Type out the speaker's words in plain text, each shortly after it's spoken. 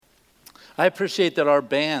I appreciate that our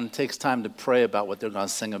band takes time to pray about what they're going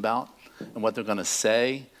to sing about and what they're going to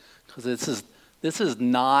say, because this is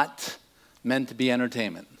not meant to be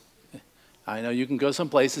entertainment. I know you can go some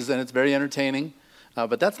places and it's very entertaining,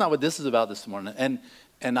 but that's not what this is about this morning.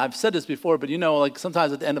 And I've said this before, but like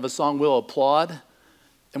sometimes at the end of a song we'll applaud,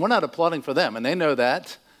 and we're not applauding for them, and they know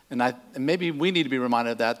that. And maybe we need to be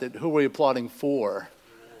reminded of that who are we applauding for?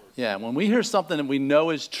 Yeah, when we hear something that we know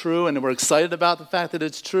is true and we're excited about the fact that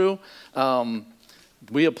it's true,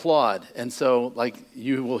 we applaud. And so,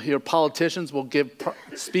 you will hear politicians will give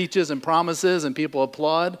speeches and promises, and people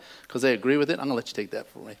applaud because they agree with it. I'm going to let you take that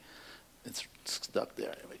for me. It's stuck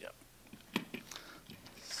there. There we go.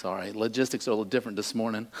 Sorry, logistics are a little different this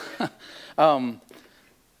morning. But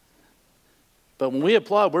when we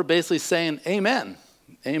applaud, we're basically saying, amen.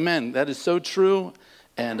 Amen. That is so true.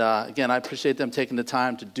 And again, I appreciate them taking the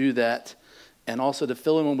time to do that, and also to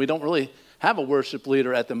fill in when we don't really have a worship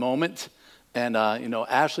leader at the moment. And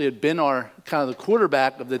Ashley had been our kind of the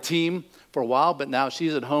quarterback of the team for a while, but now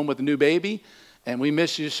she's at home with a new baby, and we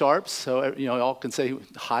miss you, Sharps. So y'all can say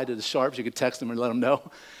hi to the Sharps. You can text them and let them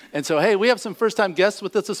know. And so, hey, we have some first-time guests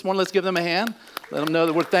with us this morning. Let's give them a hand. Let them know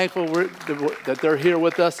that we're thankful that they're here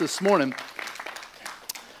with us this morning.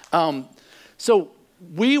 So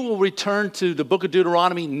we will return to the book of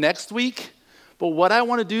Deuteronomy next week. But what I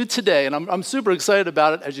want to do today, and I'm super excited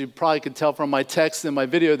about it, as you probably can tell from my text and my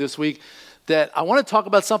video this week, that I want to talk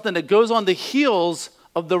about something that goes on the heels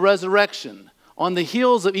of the resurrection, on the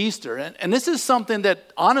heels of Easter. And this is something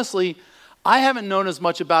that, honestly, I haven't known as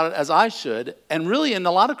much about it as I should. And really, in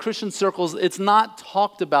a lot of Christian circles, it's not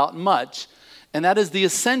talked about much. And that is the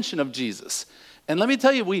ascension of Jesus. And let me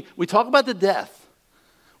tell you, we talk about the death.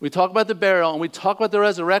 We talk about the burial, and we talk about the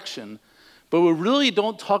resurrection, but we really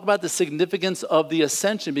don't talk about the significance of the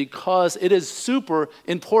ascension because it is super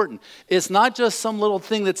important. It's not just some little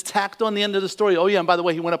thing that's tacked on the end of the story. Oh yeah, and by the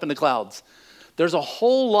way, he went up in the clouds. There's a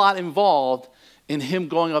whole lot involved in him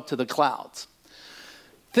going up to the clouds.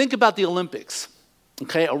 Think about the Olympics.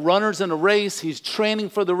 Okay, a runner's in a race, he's training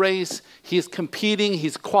for the race, he's competing,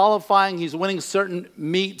 he's qualifying, he's winning certain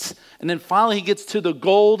meets, and then finally he gets to the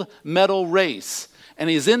gold medal race. And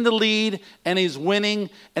he's in the lead, and he's winning,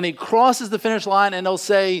 and he crosses the finish line, and they'll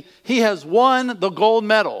say, he has won the gold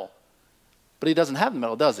medal. But he doesn't have the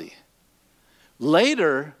medal, does he?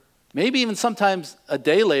 Later, maybe even sometimes a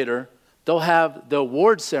day later, they'll have the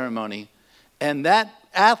award ceremony, and that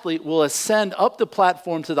athlete will ascend up the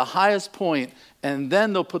platform to the highest point, and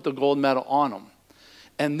then they'll put the gold medal on him.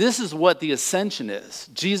 And this is what the ascension is.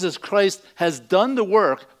 Jesus Christ has done the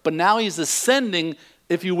work, but now he's ascending,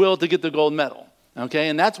 if you will, to get the gold medal. Okay,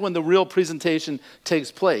 and that's when the real presentation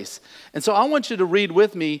takes place. And so I want you to read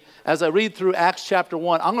with me as I read through Acts chapter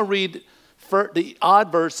 1. I'm going to read the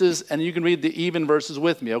odd verses, and you can read the even verses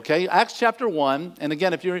with me, okay? Acts chapter 1, and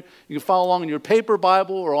again, if you can follow along in your paper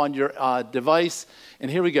Bible or on your device.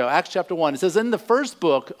 And here we go, Acts chapter 1. It says, in the first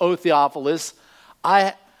book, O Theophilus,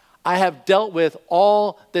 I have dealt with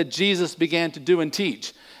all that Jesus began to do and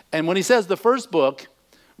teach. And when he says the first book,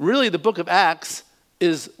 really the book of Acts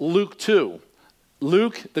is Luke 2.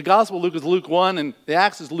 The Gospel of Luke is Luke 1, and the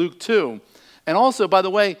Acts is Luke 2. And also, by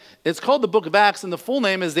the way, it's called the book of Acts, and the full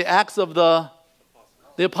name is the Acts of the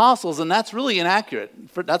Apostles, and that's really inaccurate.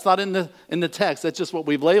 That's not in the text. That's just what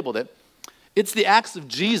we've labeled it. It's the Acts of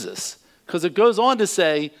Jesus, because it goes on to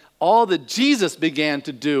say all that Jesus began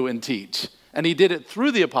to do and teach, and he did it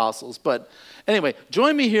through the apostles. But anyway,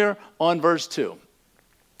 join me here on verse 2.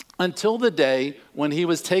 Until the day when he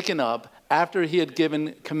was taken up, after he had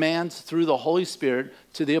given commands through the Holy Spirit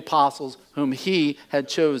to the apostles whom he had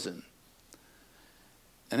chosen.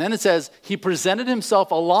 And then it says, he presented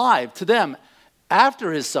himself alive to them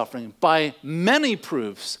after his suffering by many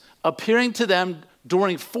proofs, appearing to them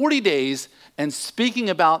during 40 days and speaking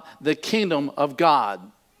about the kingdom of God.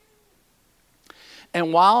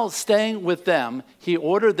 And while staying with them, he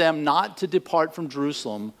ordered them not to depart from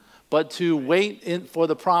Jerusalem, but to wait for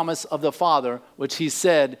the promise of the Father, which he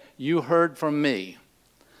said, you heard from me.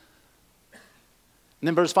 And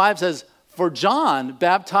then verse 5 says, for John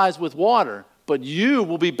baptized with water, but you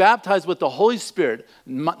will be baptized with the Holy Spirit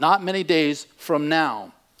not many days from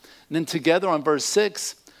now. And then together on verse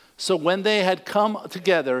 6, so when they had come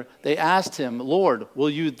together, they asked him, Lord, will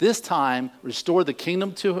you this time restore the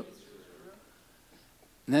kingdom to...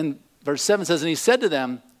 And then verse 7 says, and he said to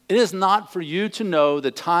them, it is not for you to know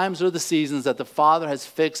the times or the seasons that the Father has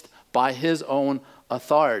fixed by his own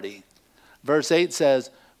authority. Verse 8 says,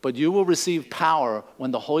 but you will receive power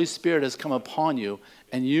when the Holy Spirit has come upon you,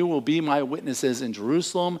 and you will be my witnesses in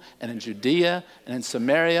Jerusalem and in Judea and in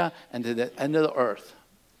Samaria and to the end of the earth.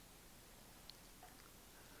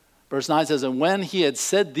 Verse 9 says, and when he had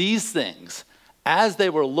said these things, as they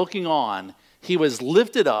were looking on, he was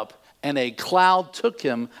lifted up, and a cloud took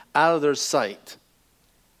him out of their sight.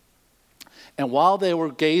 And while they were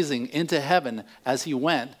gazing into heaven as he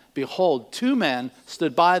went, behold, two men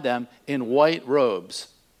stood by them in white robes.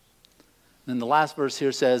 And the last verse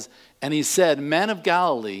here says, and he said, men of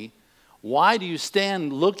Galilee, why do you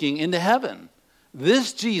stand looking into heaven?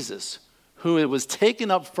 This Jesus, who was taken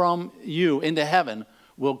up from you into heaven,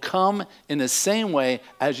 will come in the same way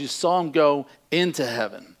as you saw him go into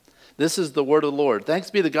heaven. This is the word of the Lord.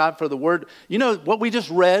 Thanks be to God for the word. You know, what we just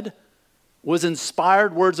read was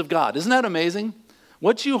inspired words of God. Isn't that amazing?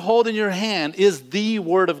 What you hold in your hand is the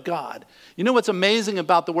word of God. You know what's amazing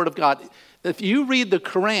about the word of God? If you read the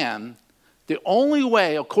Quran, the only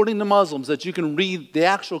way, according to Muslims, that you can read the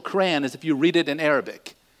actual Quran is if you read it in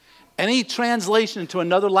Arabic. Any translation into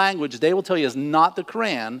another language, they will tell you, is not the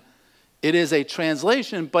Quran. It is a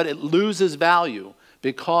translation, but it loses value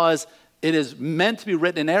because it is meant to be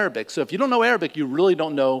written in Arabic. So if you don't know Arabic, you really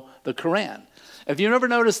don't know the Quran. If you ever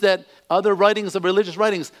noticed that other writings of religious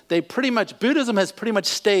writings, Buddhism has pretty much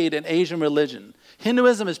stayed an Asian religion.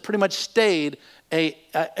 Hinduism has pretty much stayed an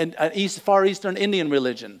Far Eastern Indian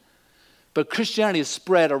religion. But Christianity is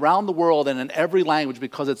spread around the world and in every language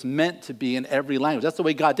because it's meant to be in every language. That's the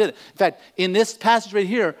way God did it. In fact, in this passage right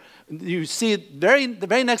here, you see the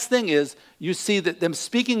very next thing is you see that them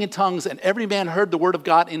speaking in tongues, and every man heard the word of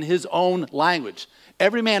God in his own language.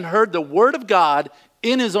 Every man heard the word of God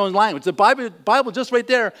in his own language. The Bible just right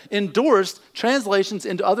there endorsed translations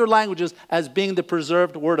into other languages as being the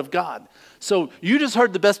preserved word of God. So you just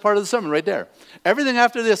heard the best part of the sermon right there. Everything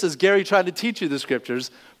after this is Gary trying to teach you the scriptures,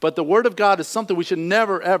 but the word of God is something we should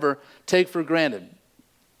never, ever take for granted.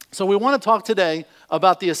 So we want to talk today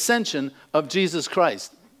about the ascension of Jesus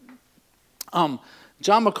Christ.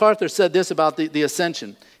 John MacArthur said this about the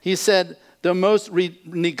ascension. He said, the most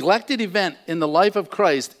neglected event in the life of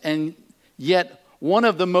Christ, and yet one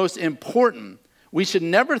of the most important. We should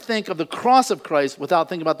never think of the cross of Christ without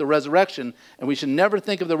thinking about the resurrection, and we should never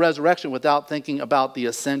think of the resurrection without thinking about the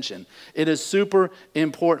ascension. It is super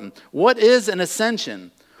important. What is an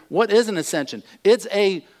ascension? What is an ascension? It's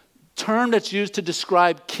a term that's used to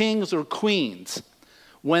describe kings or queens.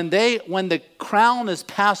 When the crown is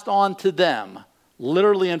passed on to them,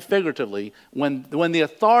 literally and figuratively, when the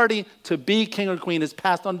authority to be king or queen is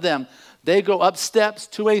passed on to them, they go up steps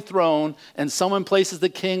to a throne, and someone places the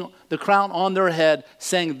crown on their head,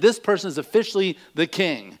 saying, this person is officially the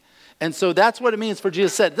king. And so that's what it means for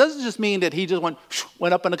Jesus said. It doesn't just mean that he just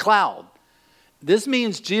went up in a cloud. This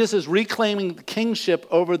means Jesus is reclaiming the kingship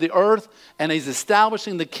over the earth, and he's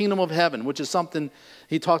establishing the kingdom of heaven, which is something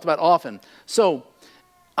he talked about often. So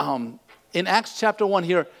in Acts chapter 1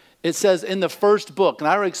 here, it says in the first book, and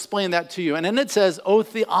I already explained that to you, and then it says, O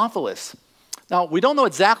Theophilus. Now, we don't know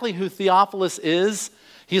exactly who Theophilus is.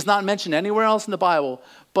 He's not mentioned anywhere else in the Bible,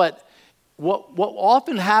 but what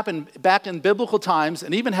often happened back in biblical times,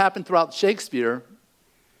 and even happened throughout Shakespeare,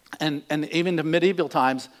 and even the medieval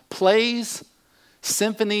times, plays,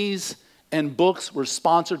 symphonies, and books were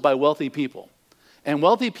sponsored by wealthy people. And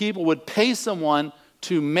wealthy people would pay someone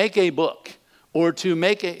to make a book, or to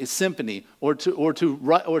make a symphony, or to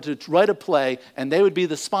write a play, and they would be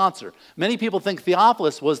the sponsor. Many people think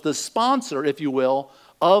Theophilus was the sponsor, if you will,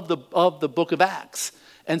 of the book of Acts.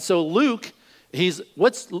 And so Luke,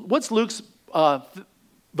 what's Luke's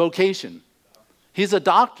vocation? He's a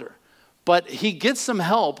doctor, but he gets some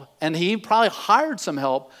help, and he probably hired some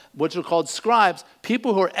help, which are called scribes,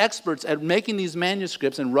 people who are experts at making these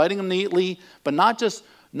manuscripts and writing them neatly, but not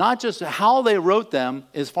just how they wrote them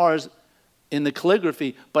as far as in the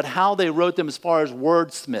calligraphy, but how they wrote them as far as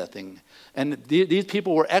wordsmithing. And these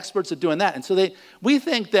people were experts at doing that. And so we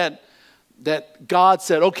think that God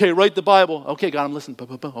said, okay, write the Bible. Okay, God, I'm listening.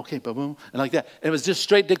 Okay, boom, and like that. And it was just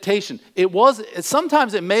straight dictation.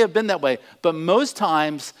 Sometimes it may have been that way, but most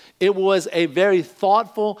times it was a very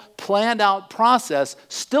thoughtful, planned out process,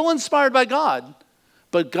 still inspired by God,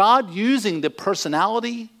 but God using the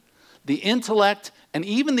personality, the intellect, and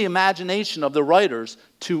even the imagination of the writers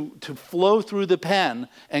to flow through the pen,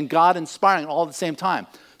 and God inspiring all at the same time.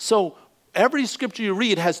 So every scripture you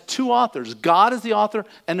read has two authors. God is the author,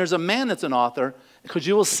 and there's a man that's an author, because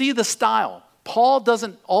you will see the style. Paul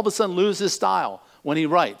doesn't all of a sudden lose his style when he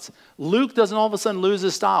writes. Luke doesn't all of a sudden lose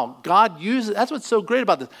his style. That's what's so great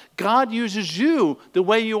about this. God uses you the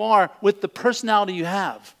way you are with the personality you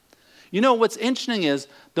have. You know, what's interesting is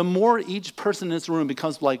the more each person in this room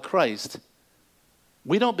becomes like Christ,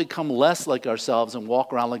 we don't become less like ourselves and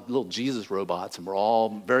walk around like little Jesus robots and we're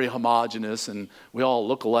all very homogenous and we all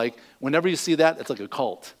look alike. Whenever you see that, it's like a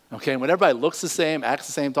cult, okay? When everybody looks the same, acts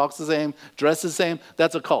the same, talks the same, dresses the same,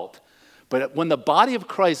 that's a cult. But when the body of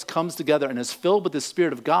Christ comes together and is filled with the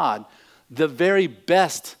Spirit of God, the very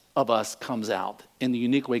best of us comes out in the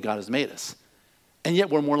unique way God has made us. And yet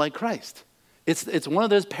we're more like Christ. It's one of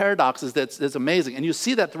those paradoxes that's amazing. And you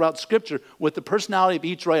see that throughout Scripture with the personality of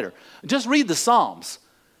each writer. Just read the Psalms.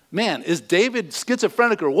 Man, is David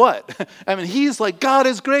schizophrenic or what? I mean, he's like, God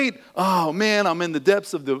is great. Oh, man, I'm in the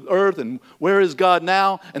depths of the earth, and where is God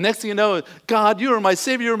now? And next thing you know, God, you are my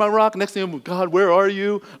Savior, you are my rock. Next thing you know, God, where are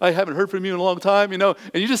you? I haven't heard from you in a long time, And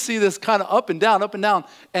you just see this kind of up and down, up and down.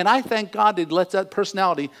 And I thank God that he lets that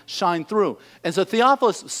personality shine through. And so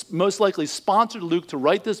Theophilus most likely sponsored Luke to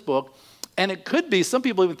write this book. And it could be, some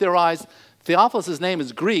people even theorize, Theophilus' name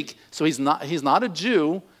is Greek, so he's not a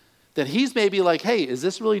Jew, that he's maybe like, hey, is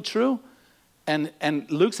this really true? And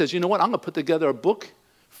Luke says, you know what, I'm going to put together a book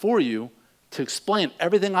for you to explain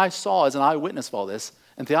everything I saw as an eyewitness of all this.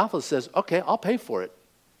 And Theophilus says, okay, I'll pay for it.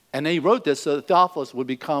 And then he wrote this so that Theophilus would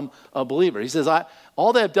become a believer. He says,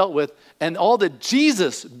 all that I've dealt with and all that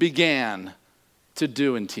Jesus began to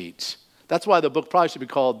do and teach. That's why the book probably should be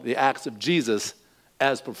called The Acts of Jesus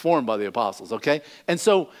as performed by the apostles, okay? And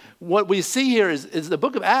so what we see here is the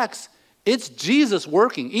book of Acts, it's Jesus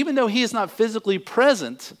working, even though he is not physically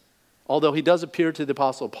present, although he does appear to the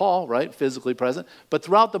apostle Paul, right, physically present. But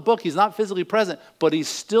throughout the book, he's not physically present, but he's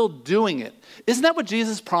still doing it. Isn't that what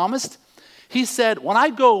Jesus promised? He said, when I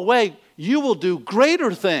go away, you will do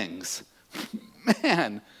greater things.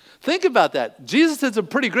 Man, think about that. Jesus did some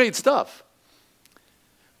pretty great stuff.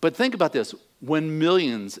 But think about this. When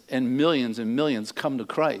millions and millions and millions come to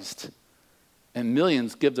Christ, and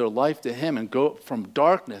millions give their life to him and go from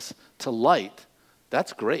darkness to light,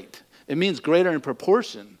 that's great. It means greater in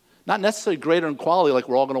proportion. Not necessarily greater in quality like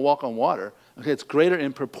we're all going to walk on water. Okay, it's greater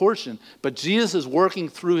in proportion. But Jesus is working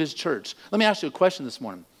through his church. Let me ask you a question this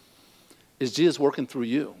morning. Is Jesus working through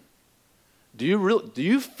you? Do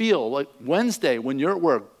you feel like Wednesday when you're at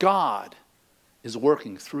work, God is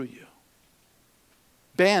working through you?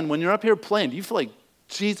 Band, when you're up here playing, do you feel like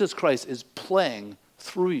Jesus Christ is playing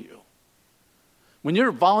through you? When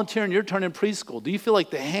you're volunteering your turn in preschool, do you feel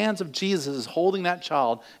like the hands of Jesus is holding that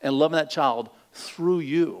child and loving that child through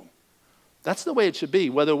you? That's the way it should be,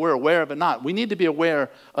 whether we're aware of it or not. We need to be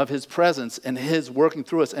aware of his presence and his working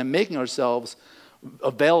through us and making ourselves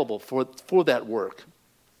available for that work.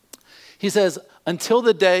 He says, until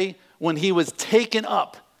the day when he was taken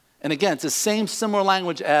up. And again, it's the same similar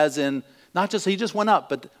language as in, not just he just went up,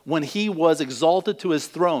 but when he was exalted to his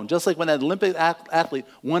throne. Just like when an Olympic athlete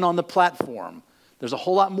went on the platform. There's a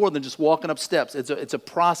whole lot more than just walking up steps. It's a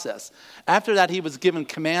process. After that, he was given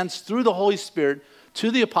commands through the Holy Spirit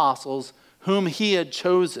to the apostles whom he had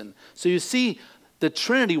chosen. So you see the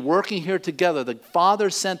Trinity working here together. The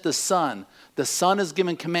Father sent the Son. The Son is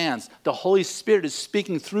given commands. The Holy Spirit is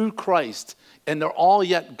speaking through Christ. And they're all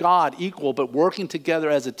yet God, equal, but working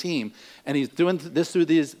together as a team. And he's doing this through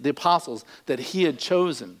the apostles that he had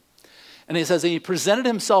chosen. And he says, and he presented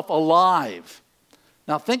himself alive.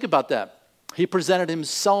 Now think about that. He presented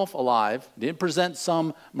himself alive. He didn't present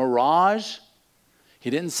some mirage. He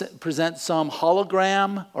didn't present some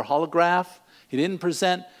hologram or holograph. He didn't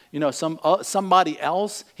present, somebody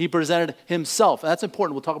else. He presented himself. That's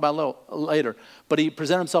important. We'll talk about it later. But he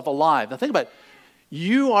presented himself alive. Now think about it.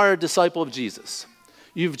 You are a disciple of Jesus.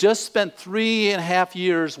 You've just spent 3.5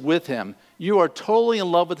 years with him. You are totally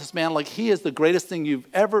in love with this man, like he is the greatest person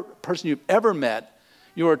you've ever met.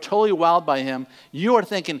 You are totally wowed by him. You are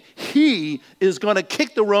thinking he is going to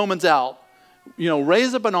kick the Romans out,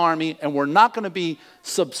 raise up an army, and we're not going to be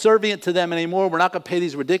subservient to them anymore. We're not going to pay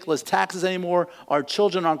these ridiculous taxes anymore. Our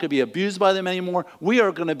children aren't going to be abused by them anymore. We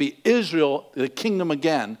are going to be Israel, the kingdom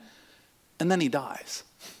again. And then he dies.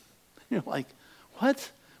 You're like,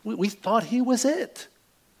 what? We thought he was it.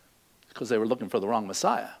 Because they were looking for the wrong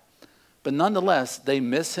Messiah. But nonetheless, they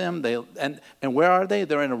miss him. And where are they?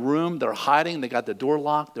 They're in a room. They're hiding. They got the door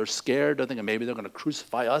locked. They're scared. They're thinking maybe they're going to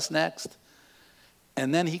crucify us next.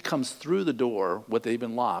 And then he comes through the door with they've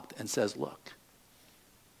been locked and says, look.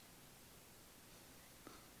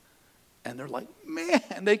 And they're like, man,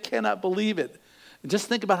 they cannot believe it. Just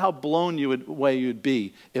think about how blown away you'd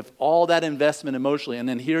be if all that investment emotionally, and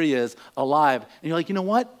then here he is alive. And you're like, you know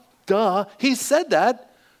what? Duh, he said that.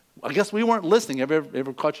 I guess we weren't listening.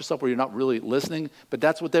 Ever caught yourself where you're not really listening? But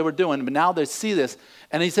that's what they were doing. But now they see this.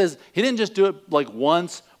 And he says, he didn't just do it like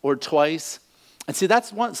once or twice. And see,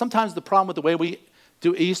 that's sometimes the problem with the way we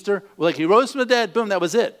do Easter. We're like, he rose from the dead, boom, that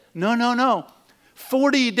was it. No.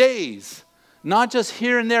 40 days. Not just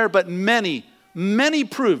here and there, but many, many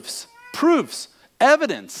proofs,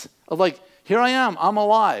 evidence of like, here I am, I'm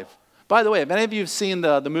alive. By the way, if any of you have seen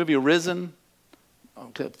the movie Risen,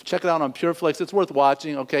 okay, check it out on PureFlix. It's worth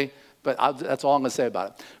watching, okay? But that's all I'm going to say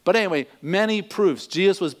about it. But anyway, many proofs.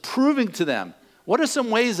 Jesus was proving to them. What are some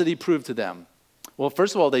ways that he proved to them? Well,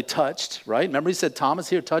 first of all, they touched, right? Remember he said, Thomas,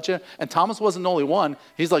 here, touch it. And Thomas wasn't the only one.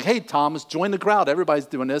 He's like, hey, Thomas, join the crowd. Everybody's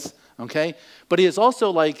doing this, okay? But he is also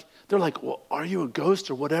like, they're like, well, are you a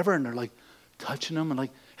ghost or whatever? And they're like touching him and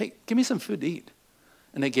like, hey, give me some food to eat.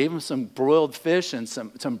 And they gave him some broiled fish and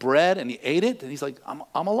some bread, and he ate it. And he's like,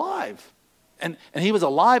 I'm alive. And he was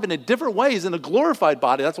alive in a different way. He's in a glorified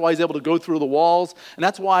body. That's why he's able to go through the walls. And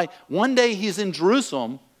that's why one day he's in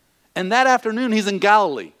Jerusalem, and that afternoon he's in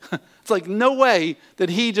Galilee. It's like no way that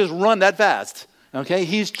he just run that fast. Okay,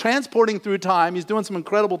 he's transporting through time. He's doing some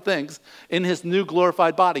incredible things in his new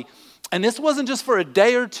glorified body. And this wasn't just for a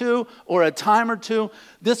day or two or a time or two.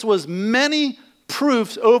 This was many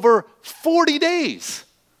proofs over 40 days.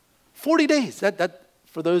 40 days. That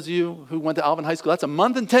for those of you who went to Alvin High School, that's a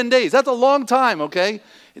month and 10 days. That's a long time, okay?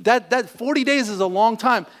 That 40 days is a long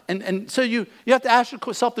time. And so you have to ask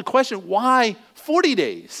yourself the question, why 40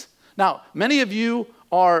 days? Now, many of you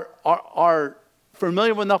are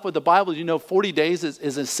familiar enough with the Bible, you know 40 days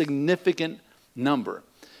is a significant number.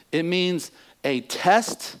 It means a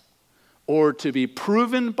test or to be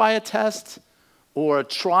proven by a test or a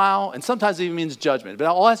trial, and sometimes it even means judgment. But it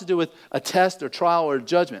all has to do with a test or trial or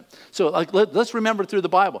judgment. So like, let's remember through the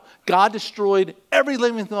Bible, God destroyed every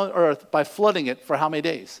living thing on earth by flooding it for how many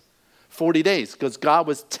days? 40 days, because God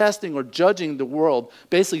was testing or judging the world,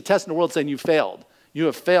 basically testing the world saying you failed. You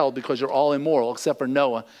have failed because you're all immoral except for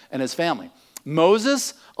Noah and his family.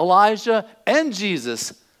 Moses, Elijah, and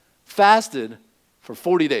Jesus fasted for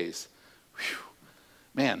 40 days. Whew.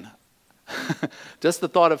 Man, just the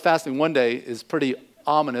thought of fasting one day is pretty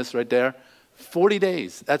ominous right there. 40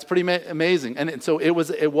 days, that's pretty amazing. And so it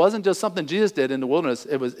wasn't just something Jesus did in the wilderness.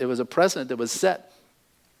 It was a precedent that was set.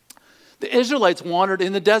 The Israelites wandered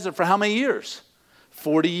in the desert for how many years?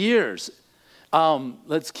 40 years.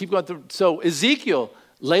 Let's keep going through. So Ezekiel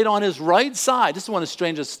laid on his right side. This is one of the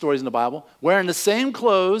strangest stories in the Bible. Wearing the same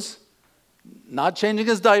clothes, not changing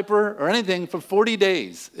his diaper or anything for 40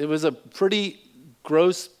 days. It was a pretty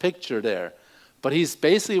gross picture there. But he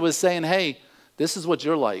basically was saying, hey, this is what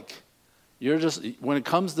you're like. You're just, when it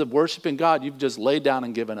comes to worshiping God, you've just laid down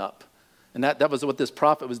and given up. And that was what this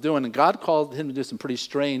prophet was doing. And God called him to do some pretty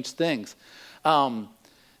strange things. And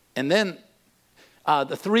then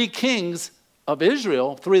the three kings of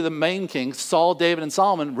Israel, three of the main kings, Saul, David, and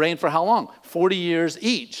Solomon, reigned for how long? 40 years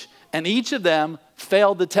each. And each of them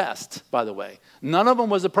failed the test, by the way. None of them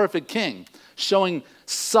was a perfect king, showing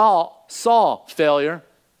Saul failure,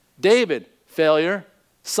 David failure,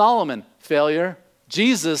 Solomon failure,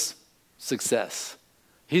 Jesus success.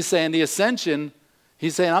 He's saying the ascension,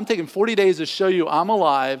 he's saying I'm taking 40 days to show you I'm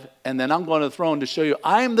alive, and then I'm going to the throne to show you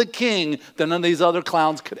I'm the king that none of these other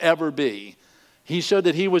clowns could ever be. He showed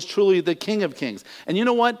that he was truly the King of Kings. And you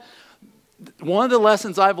know what? One of the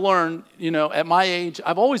lessons I've learned, at my age,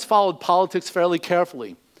 I've always followed politics fairly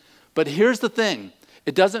carefully. But here's the thing.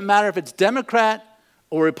 It doesn't matter if it's Democrat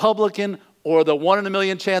or Republican or the 1 in a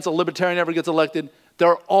million chance a libertarian ever gets elected.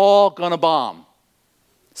 They're all going to bomb.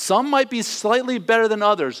 Some might be slightly better than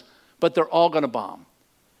others, but they're all going to bomb.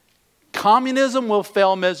 Communism will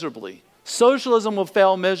fail miserably. Socialism will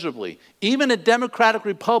fail miserably. Even a democratic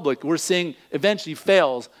republic we're seeing eventually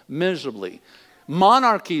fails miserably.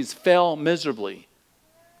 Monarchies fail miserably.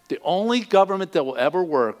 The only government that will ever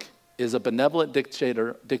work is a benevolent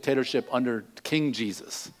dictatorship under King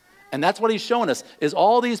Jesus. And that's what he's showing us, is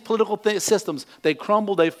all these political systems, they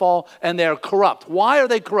crumble, they fall, and they're corrupt. Why are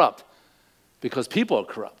they corrupt? Because people are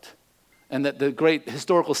corrupt. And that the great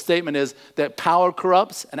historical statement is that power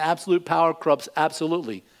corrupts, and absolute power corrupts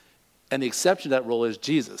absolutely. And the exception to that rule is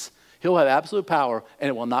Jesus. He'll have absolute power, and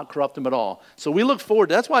it will not corrupt him at all. So we look forward.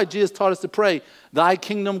 That's why Jesus taught us to pray, thy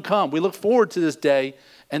kingdom come. We look forward to this day.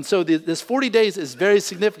 And so this 40 days is very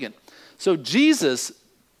significant. So Jesus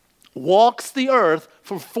walks the earth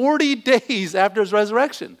for 40 days after his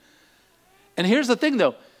resurrection. And here's the thing,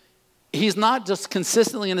 though. He's not just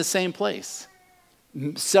consistently in the same place.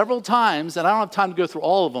 Several times, and I don't have time to go through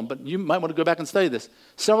all of them, but you might want to go back and study this.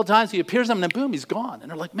 Several times he appears to them, and then boom, he's gone. And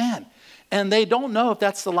they're like, man. And they don't know if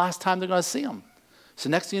that's the last time they're going to see him. So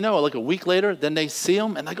next thing you know, like a week later, then they see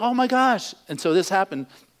him, and like, oh my gosh. And so this happened.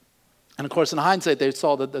 And of course, in hindsight, they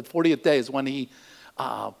saw that the 40th day is when he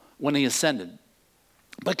ascended.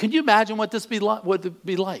 But can you imagine what this would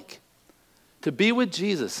be like? To be with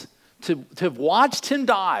Jesus, to have watched him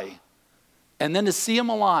die, and then to see him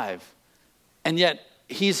alive. And yet,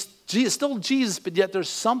 he's still Jesus, but yet there's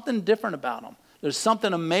something different about him. There's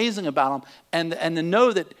something amazing about him. And to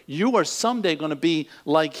know that you are someday going to be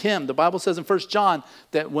like him. The Bible says in 1 John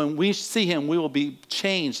that when we see him, we will be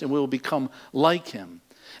changed and we will become like him.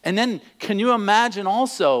 And then can you imagine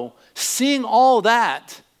also seeing all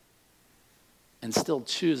that and still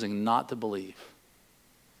choosing not to believe?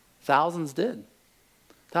 Thousands did.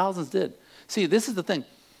 Thousands did. See, this is the thing.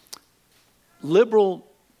 Liberal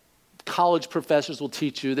college professors will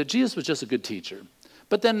teach you that Jesus was just a good teacher.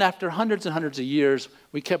 But then after hundreds and hundreds of years,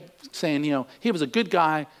 we kept saying, he was a good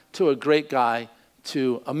guy to a great guy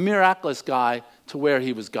to a miraculous guy to where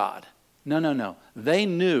he was God. No. They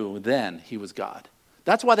knew then he was God.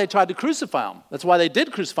 That's why they tried to crucify him. That's why they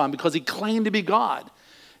did crucify him, because he claimed to be God.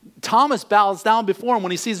 Thomas bows down before him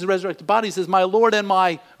when he sees the resurrected body. He says, my Lord and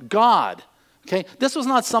my God. Okay? This was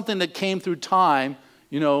not something that came through time,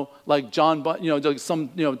 like John, like some,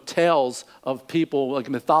 tales of people, like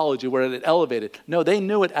mythology where it elevated. No, they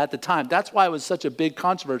knew it at the time. That's why it was such a big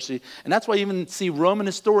controversy. And that's why you even see Roman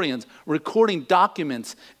historians recording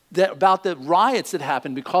documents about the riots that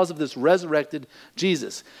happened because of this resurrected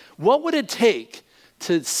Jesus. What would it take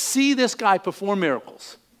to see this guy perform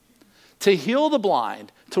miracles, to heal the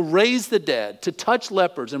blind, to raise the dead, to touch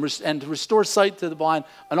lepers, and to restore sight to the blind,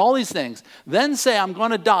 and all these things, then say, I'm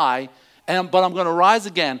going to die, but I'm going to rise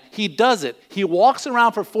again? He does it. He walks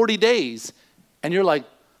around for 40 days, and you're like,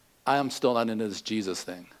 I am still not into this Jesus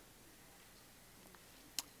thing.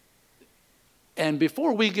 And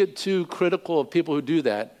before we get too critical of people who do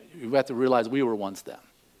that, you have to realize we were once them.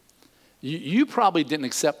 You probably didn't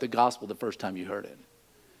accept the gospel the first time you heard it.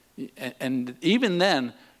 And even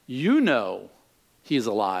then, he's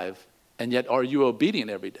alive, and yet are you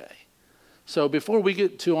obedient every day? So before we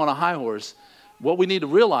get too on a high horse, what we need to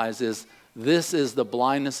realize is this is the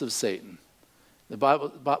blindness of Satan. The Bible,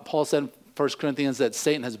 Paul said in 1 Corinthians that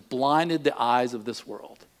Satan has blinded the eyes of this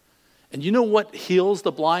world. And you know what heals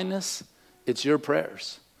the blindness? It's your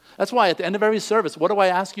prayers. That's why at the end of every service, what do I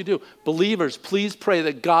ask you to do? Believers, please pray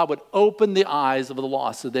that God would open the eyes of the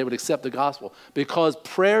lost so they would accept the gospel. Because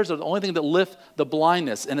prayers are the only thing that lift the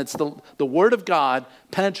blindness. And it's the word of God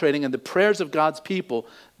penetrating and the prayers of God's people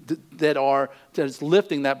that is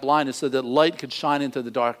lifting that blindness so that light could shine into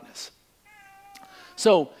the darkness.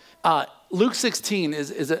 So Luke 16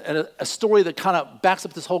 is a story that kind of backs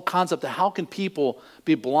up this whole concept of how can people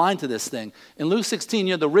be blind to this thing. In Luke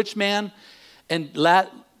 16, the rich man and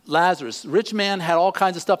Lazarus. The rich man had all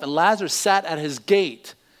kinds of stuff, and Lazarus sat at his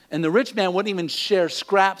gate. And the rich man wouldn't even share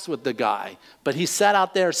scraps with the guy, but he sat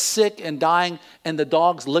out there sick and dying, and the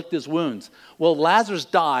dogs licked his wounds. Well, Lazarus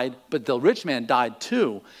died, but the rich man died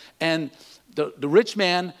too. And the rich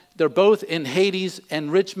man, they're both in Hades,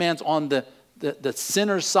 and rich man's on the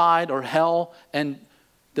sinner's side, or hell, and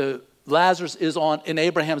the Lazarus is in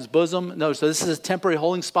Abraham's bosom. No, so this is a temporary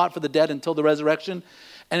holding spot for the dead until the resurrection.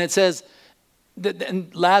 And it says,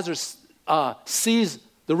 and Lazarus sees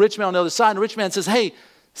the rich man on the other side, and the rich man says, hey,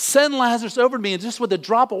 send Lazarus over to me, and just with a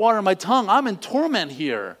drop of water in my tongue, I'm in torment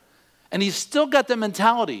here. And he's still got that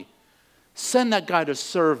mentality. Send that guy to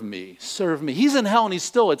serve me. He's in hell, and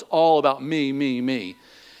it's all about me.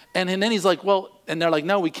 And then he's like, well, and they're like,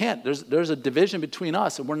 no, we can't. There's a division between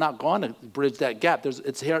us, and we're not going to bridge that gap.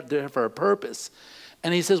 It's there for a purpose.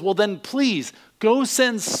 And he says, well, then please go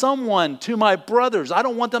send someone to my brothers. I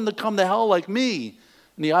don't want them to come to hell like me.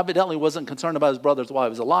 And he evidently wasn't concerned about his brothers while he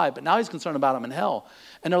was alive, but now he's concerned about them in hell.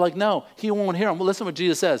 And they're like, no, he won't hear them. Well, listen to what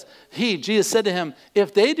Jesus says. Jesus said to him,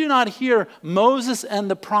 if they do not hear Moses and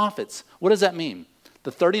the prophets, what does that mean?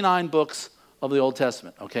 The 39 books of the Old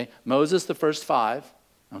Testament, okay? Moses, the first 5,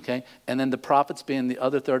 okay? And then the prophets being the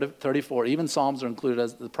other 34. Even Psalms are included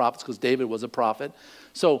as the prophets because David was a prophet.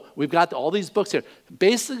 So we've got all these books here.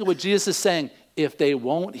 Basically what Jesus is saying, if they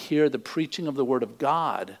won't hear the preaching of the word of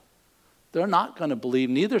God, they're not going to believe.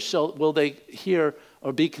 Neither will they hear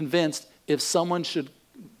or be convinced if someone should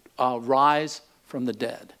rise from the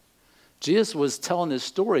dead. Jesus was telling this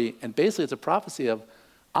story, and basically it's a prophecy of,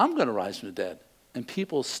 I'm going to rise from the dead, and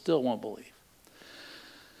people still won't believe.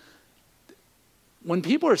 When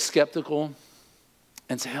people are skeptical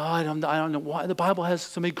and say, I don't know why the Bible has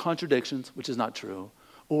so many contradictions, which is not true,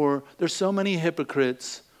 or there's so many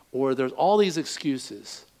hypocrites, or there's all these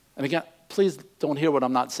excuses. And again, please don't hear what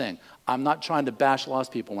I'm not saying. I'm not trying to bash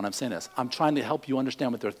lost people when I'm saying this. I'm trying to help you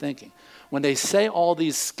understand what they're thinking. When they say all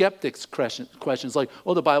these skeptics questions like,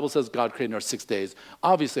 oh, the Bible says God created in 6 days.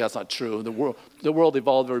 Obviously, that's not true. The world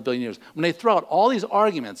evolved over a billion years. When they throw out all these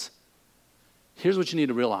arguments, here's what you need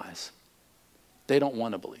to realize. They don't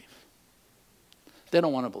want to believe. They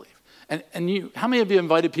don't want to believe. And how many of you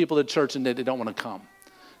invited people to church and they don't want to come?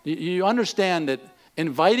 You understand that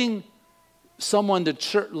inviting someone to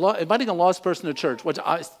church, inviting a lost person to church, which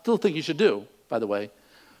I still think you should do, by the way,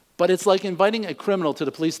 but it's like inviting a criminal to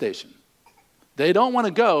the police station. They don't want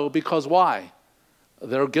to go because why?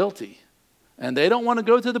 They're guilty. And they don't want to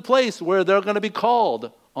go to the place where they're going to be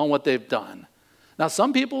called on what they've done. Now,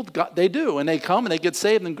 some people, they do, and they come and they get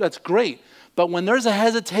saved, and that's great. But when there's a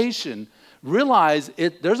hesitation, realize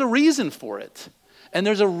there's a reason for it. And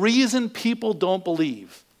there's a reason people don't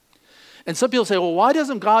believe. And some people say, well, why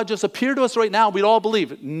doesn't God just appear to us right now? We'd all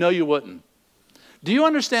believe. No, you wouldn't. Do you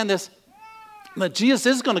understand this? That Jesus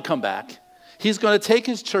is going to come back. He's going to take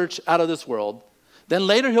his church out of this world. Then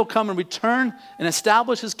later he'll come and return and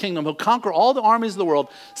establish his kingdom. He'll conquer all the armies of the world,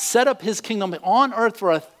 set up his kingdom on earth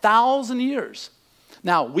for 1,000 years.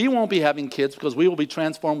 Now, we won't be having kids because we will be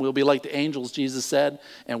transformed. We'll be like the angels, Jesus said,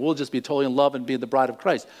 and we'll just be totally in love and be the bride of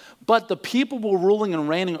Christ. But the people we're ruling and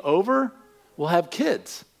reigning over will have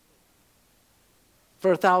kids for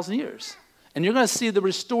 1,000 years. And you're going to see the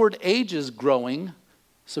restored ages growing.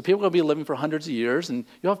 So people are going to be living for hundreds of years, and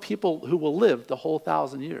you'll have people who will live the whole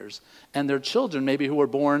 1,000 years. And their children, maybe who were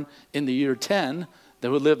born in the year 10, that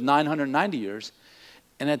would live 990 years.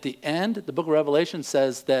 And at the end, the book of Revelation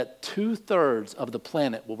says that 2/3 of the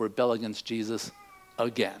planet will rebel against Jesus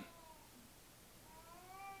again.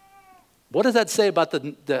 What does that say about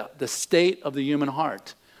the state of the human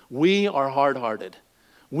heart? We are hard-hearted.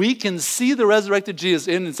 We can see the resurrected Jesus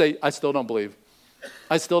in and say, I still don't believe.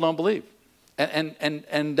 I still don't believe.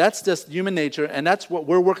 And that's just human nature, and that's what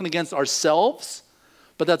we're working against ourselves,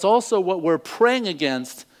 but that's also what we're praying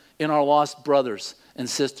against in our lost brothers and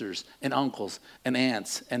sisters and uncles and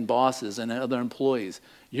aunts and bosses and other employees.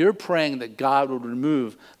 You're praying that God would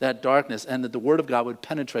remove that darkness and that the word of God would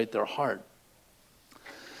penetrate their heart.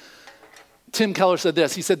 Tim Keller said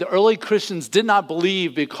this. He said the early Christians did not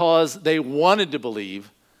believe because they wanted to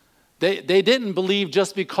believe. They didn't believe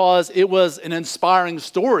just because it was an inspiring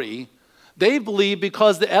story. They believed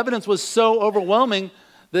because the evidence was so overwhelming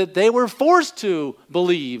that they were forced to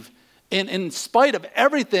believe in spite of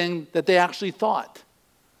everything that they actually thought.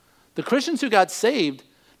 The Christians who got saved,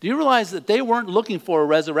 do you realize that they weren't looking for a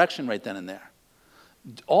resurrection right then and there?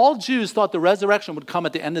 All Jews thought the resurrection would come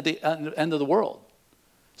at the end of the world.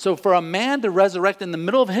 So for a man to resurrect in the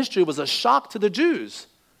middle of history was a shock to the Jews.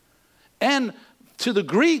 And to the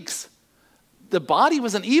Greeks, the body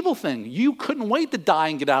was an evil thing. You couldn't wait to die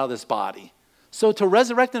and get out of this body. So to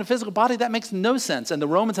resurrect in a physical body, that makes no sense. And the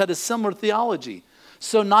Romans had a similar theology.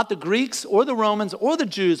 So not the Greeks or the Romans or the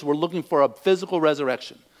Jews were looking for a physical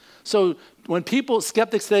resurrection. So when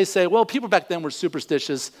skeptics today say, well, people back then were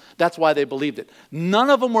superstitious, that's why they believed it. None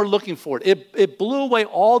of them were looking for it. It blew away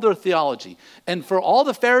all their theology. And for all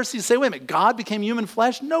the Pharisees to say, wait a minute, God became human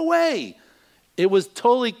flesh? No way. It was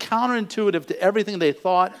totally counterintuitive to everything they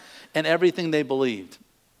thought and everything they believed.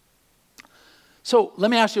 So let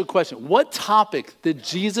me ask you a question. What topic did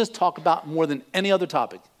Jesus talk about more than any other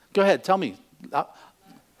topic? Go ahead, tell me.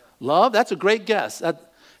 Love, that's a great guess.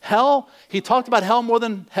 Hell, he talked about hell more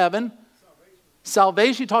than heaven.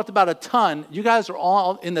 Salvation, he talked about a ton. You guys are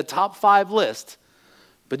all in the top 5 list.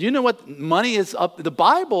 But you know what? Money is up. The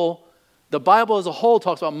Bible as a whole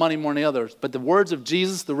talks about money more than the others. But the words of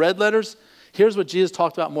Jesus, the red letters, here's what Jesus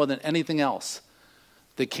talked about more than anything else.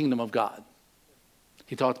 The kingdom of God.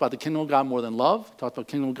 He talked about the kingdom of God more than love. He talked about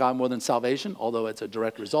the kingdom of God more than salvation, although it's a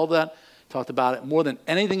direct result of that. He talked about it more than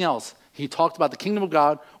anything else. He talked about the kingdom of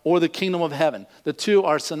God or the kingdom of heaven. The two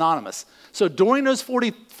are synonymous. So during those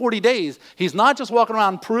 40 days, he's not just walking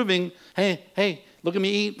around proving, hey, look at me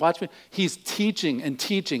eat, watch me. He's teaching, and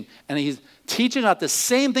he's teaching about the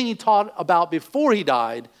same thing he taught about before he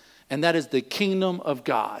died, and that is the kingdom of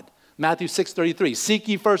God. Matthew 6:33, seek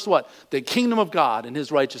ye first what? The kingdom of God and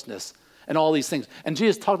his righteousness. And all these things. And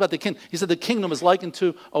Jesus talked about the kingdom. He said the kingdom is likened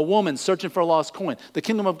to a woman searching for a lost coin. The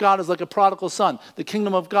kingdom of God is like a prodigal son. The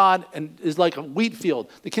kingdom of God is like a wheat field.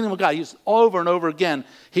 The kingdom of God, he's over and over again.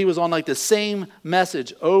 He was on like the same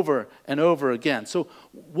message over and over again. So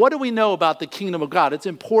what do we know about the kingdom of God? It's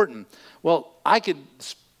important. Well, I could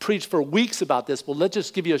preach for weeks about this, but let's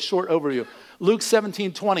just give you a short overview. Luke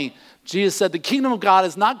 17:20, Jesus said the kingdom of God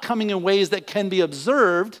is not coming in ways that can be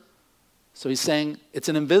observed. So he's saying it's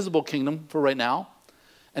an invisible kingdom for right now.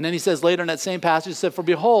 And then he says later in that same passage, he said, for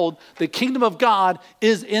behold, the kingdom of God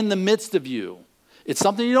is in the midst of you. It's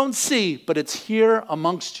something you don't see, but it's here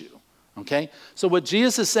amongst you. Okay? So what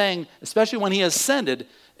Jesus is saying, especially when he ascended,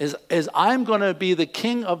 is I'm going to be the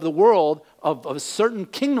king of the world, of a certain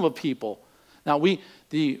kingdom of people. Now, we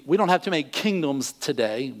don't have too many kingdoms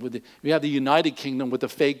today. We have the United Kingdom with the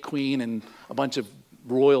fake queen and a bunch of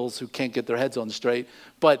royals who can't get their heads on straight.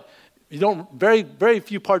 But Very, very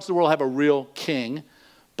few parts of the world have a real king,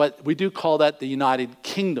 but we do call that the United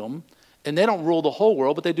Kingdom. And they don't rule the whole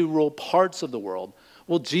world, but they do rule parts of the world.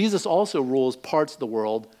 Well, Jesus also rules parts of the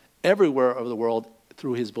world, everywhere of the world,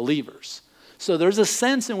 through his believers. So there's a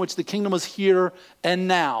sense in which the kingdom is here and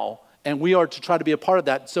now, and we are to try to be a part of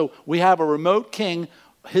that. So we have a remote king.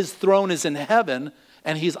 His throne is in heaven,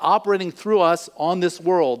 and he's operating through us on this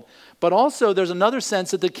world. But also there's another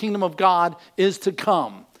sense that the kingdom of God is to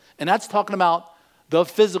come. And that's talking about the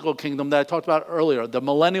physical kingdom that I talked about earlier. The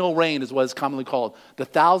millennial reign is what it's commonly called. The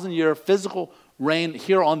 1,000-year physical reign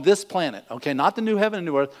here on this planet. Okay, not the new heaven and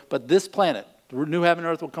new earth, but this planet. The new heaven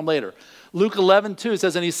and earth will come later. Luke 11:2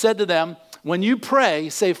 says, and he said to them, when you pray,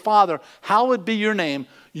 say, Father, hallowed be your name,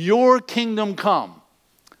 your kingdom come.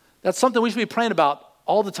 That's something we should be praying about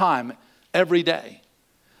all the time, every day.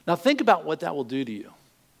 Now think about what that will do to you.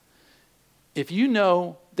 If you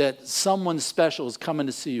know that someone special is coming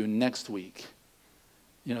to see you next week,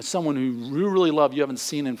 someone who you really love, you haven't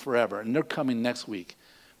seen in forever, and they're coming next week.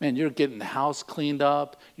 Man, you're getting the house cleaned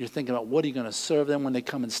up. You're thinking about what are you going to serve them when they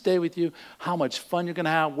come and stay with you, how much fun you're going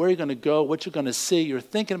to have, where you're going to go, what you're going to see. You're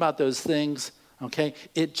thinking about those things, okay?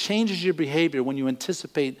 It changes your behavior when you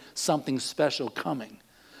anticipate something special coming.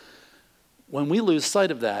 When we lose sight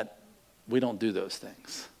of that, we don't do those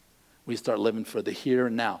things. We start living for the here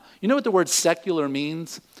and now. You know what the word secular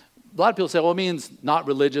means? A lot of people say, well, it means not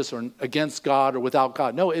religious or against God or without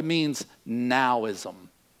God. No, it means nowism.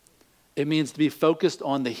 It means to be focused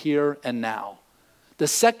on the here and now. The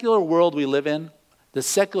secular world we live in, the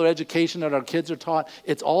secular education that our kids are taught,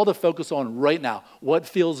 it's all to focus on right now. What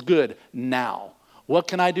feels good now? What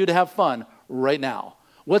can I do to have fun right now?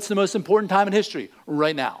 What's the most important time in history?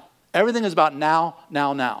 Right now. Everything is about now,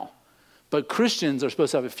 now, now. But Christians are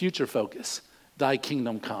supposed to have a future focus. Thy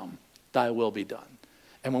kingdom come, thy will be done.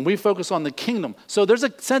 And when we focus on the kingdom, so there's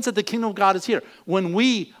a sense that the kingdom of God is here. What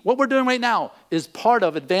we're doing right now is part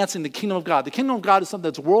of advancing the kingdom of God. The kingdom of God is something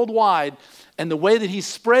that's worldwide, and the way that he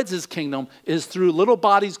spreads his kingdom is through little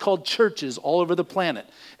bodies called churches all over the planet.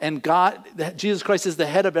 And Jesus Christ is the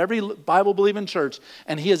head of every Bible-believing church,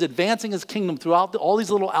 and he is advancing his kingdom throughout all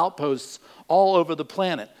these little outposts all over the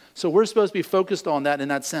planet. So we're supposed to be focused on that in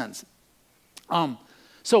that sense.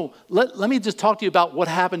 So let me just talk to you about what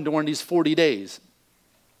happened during these 40 days.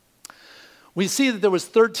 We see that there was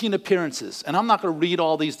 13 appearances, and I'm not going to read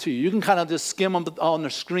all these to you. You can kind of just skim them on the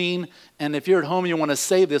screen, and if you're at home and you want to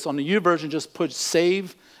save this, on the YouVersion, just push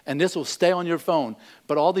save, and this will stay on your phone.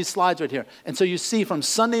 But all these slides right here. And so you see from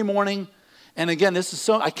Sunday morning, and again, this is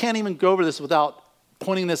I can't even go over this without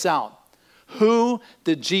pointing this out. Who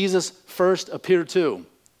did Jesus first appear to?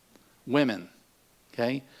 Women,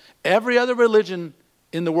 okay? Every other religion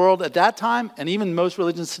in the world at that time, and even most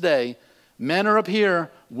religions today, men are up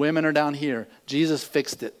here, women are down here. Jesus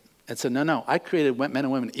fixed it and said, no, I created men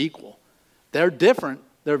and women equal. They're different.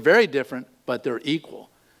 They're very different, but they're equal.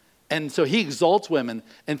 And so he exalts women.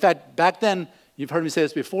 In fact, back then, you've heard me say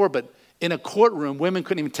this before, but in a courtroom, women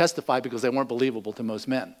couldn't even testify because they weren't believable to most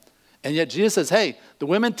men. And yet Jesus says, hey, the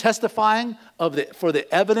women testifying for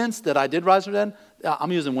the evidence that I did rise from the dead,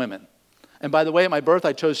 I'm using women. And by the way, at my birth,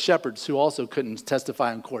 I chose shepherds who also couldn't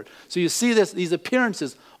testify in court. So you see these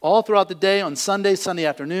appearances all throughout the day, on Sunday, Sunday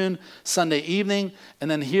afternoon, Sunday evening, and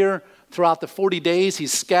then here throughout the 40 days,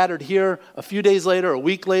 he's scattered here a few days later, a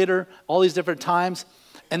week later, all these different times.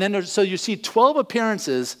 And then so you see 12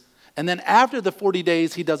 appearances, and then after the 40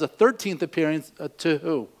 days, he does a 13th appearance to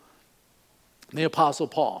who? The Apostle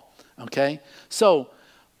Paul, okay? So,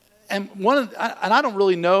 and I don't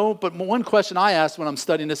really know, but one question I asked when I'm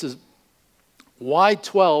studying this is, why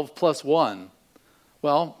 12 plus 1?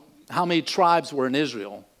 Well, how many tribes were in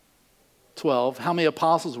Israel? 12. How many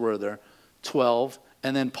apostles were there? 12.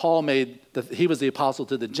 And then Paul he was the apostle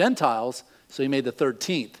to the Gentiles, so he made the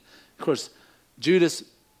 13th. Of course, Judas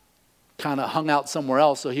kind of hung out somewhere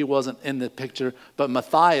else, so he wasn't in the picture, but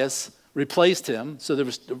Matthias replaced him, so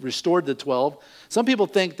they restored the 12. Some people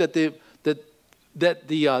think that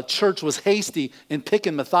the church was hasty in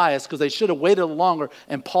picking Matthias because they should have waited a little longer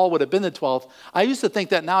and Paul would have been the 12th. I used to think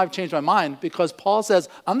that. Now I've changed my mind because Paul says,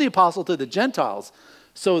 I'm the apostle to the Gentiles.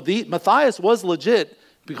 So Matthias was legit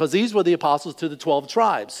because these were the apostles to the 12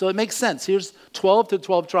 tribes. So it makes sense. Here's 12 to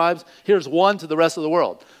 12 tribes. Here's 1 to the rest of the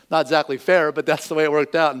world. Not exactly fair, but that's the way it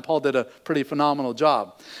worked out, and Paul did a pretty phenomenal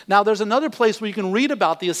job. Now there's another place where you can read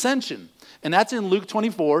about the ascension, and that's in Luke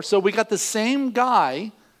 24. So we got the same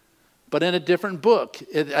guy, but in a different book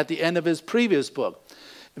at the end of his previous book.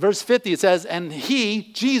 In verse 50, it says, and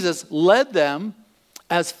he, Jesus, led them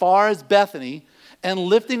as far as Bethany, and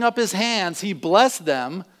lifting up his hands, he blessed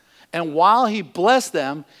them, And while he blessed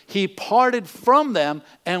them, he parted from them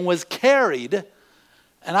and was carried.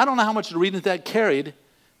 And I don't know how much to read into that carried,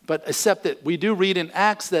 but except that we do read in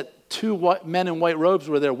Acts that two men in white robes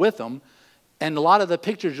were there with him. And a lot of the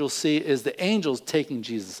pictures you'll see is the angels taking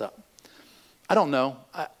Jesus up. I don't know.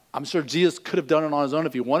 I'm sure Jesus could have done it on his own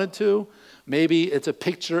if he wanted to. Maybe it's a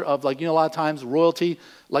picture of, like, a lot of times royalty,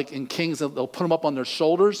 like in kings, they'll put them up on their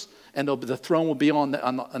shoulders, and the throne will be and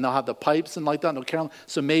they'll have the pipes and like that. And they'll carry them.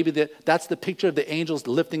 So maybe that's the picture of the angels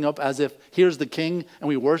lifting up as if here's the king and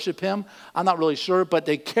we worship him. I'm not really sure, but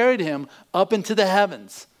they carried him up into the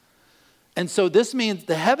heavens. And so this means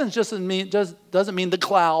the heavens doesn't mean the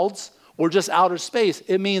clouds or just outer space.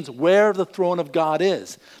 It means where the throne of God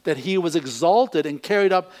is, that he was exalted and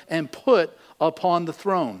carried up and put upon the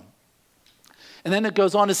throne. And then it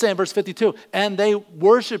goes on to say in verse 52, and they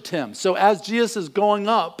worshiped him. So as Jesus is going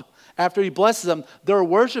up, after he blesses them, they're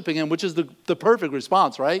worshiping him, which is the perfect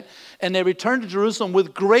response, right? And they returned to Jerusalem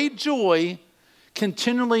with great joy,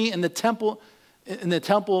 continually in the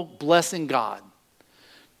temple blessing God.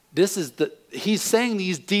 He's saying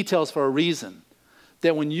these details for a reason.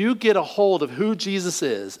 That when you get a hold of who Jesus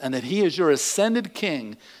is and that he is your ascended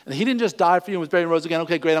king, and he didn't just die for you and was buried and rose again,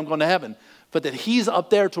 okay, great, I'm going to heaven. But that he's up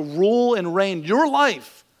there to rule and reign your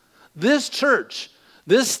life, this church,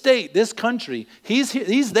 this state, this country, he's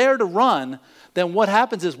there to run. Then what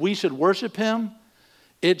happens is we should worship him.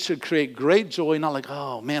 It should create great joy, not like,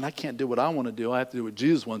 oh man, I can't do what I want to do. I have to do what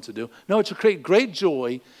Jesus wants to do. No, it should create great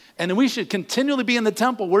joy. And we should continually be in the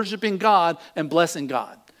temple worshiping God and blessing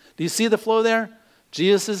God. Do you see the flow there?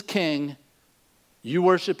 Jesus is king. You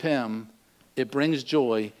worship him. It brings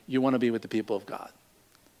joy. You want to be with the people of God.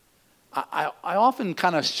 I often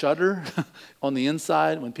kind of shudder on the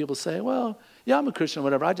inside when people say, well, yeah, I'm a Christian or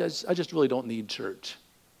whatever. I just really don't need church.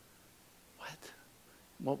 What?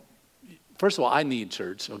 Well, first of all, I need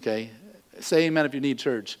church, okay? Say amen if you need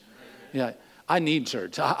church. Yeah, I need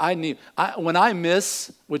church. When I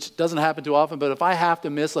miss, which doesn't happen too often, but if I have to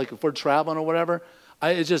miss, like if we're traveling or whatever,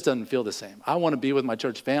 it just doesn't feel the same. I want to be with my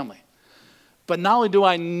church family. But not only do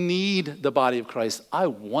I need the body of Christ, I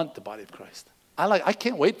want the body of Christ. I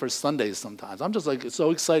can't wait for Sundays sometimes. I'm just like so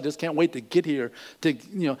excited. Just can't wait to get here to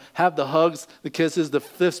have the hugs, the kisses, the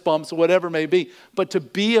fist bumps, whatever it may be. But to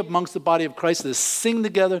be amongst the body of Christ, to sing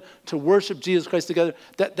together, to worship Jesus Christ together,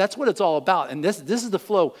 that's what it's all about. And this is the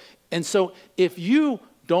flow. And so if you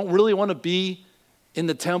don't really want to be in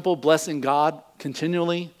the temple blessing God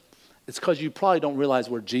continually, it's because you probably don't realize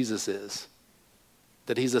where Jesus is.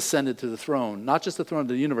 That he's ascended to the throne, not just the throne of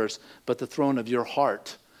the universe, but the throne of your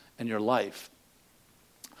heart and your life.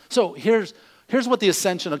 So here's what the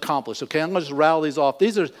ascension accomplished, okay? I'm going to just rattle these off.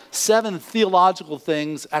 These are 7 theological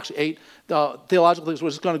things, actually 8 theological things we're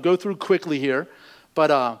just going to go through quickly here.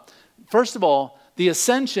 But first of all, the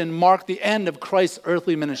ascension marked the end of Christ's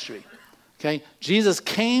earthly ministry, okay? Jesus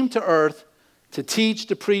came to earth to teach,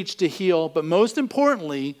 to preach, to heal, but most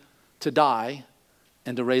importantly, to die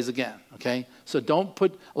and to raise again, okay? So don't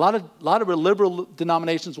put, a lot of liberal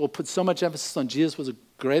denominations will put so much emphasis on Jesus was a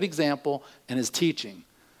great example and his teaching.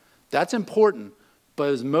 That's important,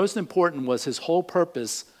 but his most important was his whole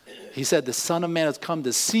purpose. He said the Son of Man has come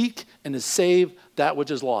to seek and to save that which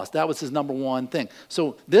is lost. That was his number one thing.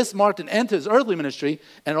 So this marked an end to his earthly ministry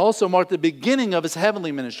and also marked the beginning of his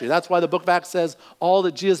heavenly ministry. That's why the book of Acts says all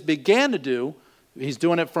that Jesus began to do, he's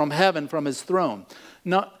doing it from heaven, from his throne.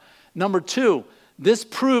 Number 2, this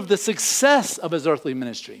proved the success of his earthly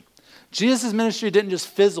ministry. Jesus' ministry didn't just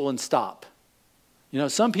fizzle and stop.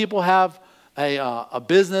 Some people have a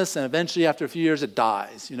business and eventually after a few years it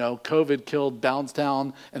dies. COVID killed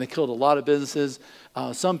Bouncetown and it killed a lot of businesses.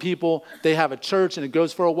 Some people, they have a church and it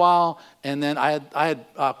goes for a while. And then I had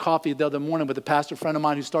coffee the other morning with a pastor friend of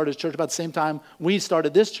mine who started his church about the same time we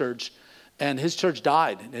started this church, and his church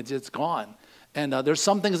died. It's gone. And there's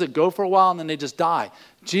some things that go for a while and then they just die.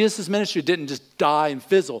 Jesus' ministry didn't just die and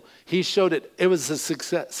fizzle. He showed it was a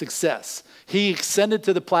success. He ascended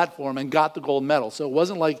to the platform and got the gold medal. So it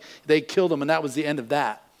wasn't like they killed him and that was the end of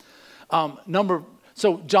that.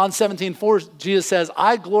 So John 17:4, Jesus says,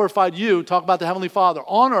 I glorified you, talk about the Heavenly Father,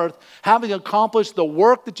 on earth, having accomplished the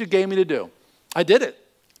work that you gave me to do. I did it.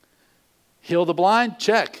 Heal the blind?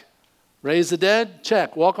 Check. Raise the dead?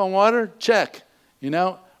 Check. Walk on water? Check.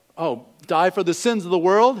 Die for the sins of the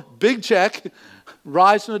world? Big check.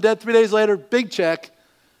 Rise from the dead 3 days later? Big check.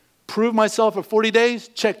 Prove myself for 40 days?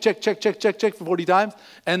 Check for 40 times.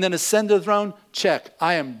 And then ascend to the throne? Check.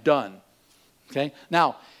 I am done. Okay?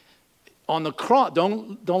 Now, on the cross,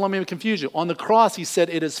 don't let me confuse you. On the cross, he said,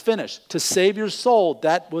 it is finished. To save your soul,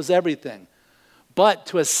 that was everything. But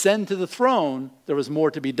to ascend to the throne, there was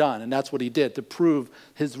more to be done, and that's what he did to prove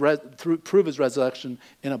his resurrection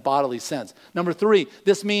in a bodily sense. Number 3,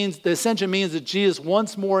 the ascension means that Jesus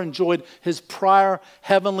once more enjoyed his prior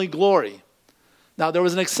heavenly glory. Now, there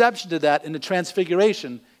was an exception to that in the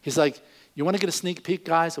transfiguration. He's like, you want to get a sneak peek,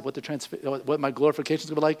 guys, of what my glorification is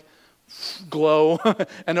going to be like? Glow.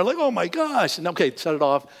 And they're like, oh my gosh. And okay, shut it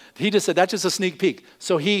off. He just said, that's just a sneak peek.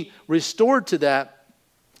 So he restored to that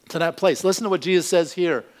place. Listen to what Jesus says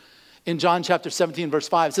here in John chapter 17, verse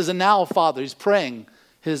 5. It says, and now, Father, he's praying.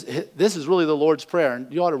 This is really the Lord's Prayer,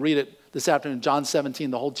 and you ought to read it this afternoon, John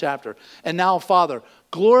 17, the whole chapter. And now, Father,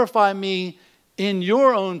 glorify me in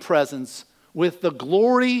your own presence with the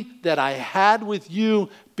glory that I had with you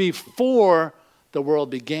before the world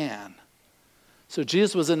began. So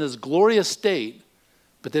Jesus was in his glorious state,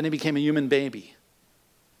 but then he became a human baby.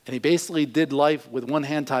 And he basically did life with one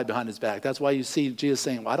hand tied behind his back. That's why you see Jesus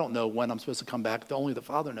saying, well, I don't know when I'm supposed to come back. Only the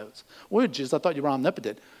Father knows. Well, Jesus, I thought you were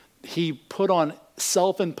omnipotent. He put on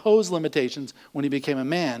self-imposed limitations when he became a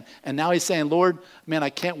man. And now he's saying, Lord, man, I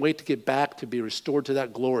can't wait to get back to be restored to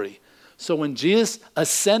that glory. So when Jesus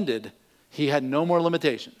ascended, he had no more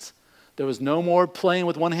limitations. There was no more playing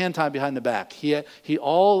with one hand tied behind the back.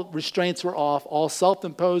 All restraints were off. All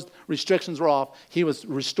self-imposed restrictions were off. He was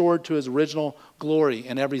restored to his original glory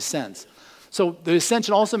in every sense. So the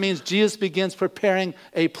ascension also means Jesus begins preparing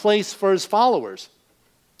a place for his followers.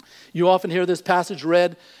 You often hear this passage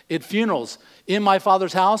read at funerals. In my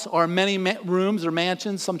Father's house are many rooms or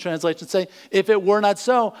mansions. Some translations say, if it were not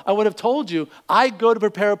so, I would have told you, I go to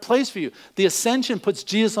prepare a place for you. The ascension puts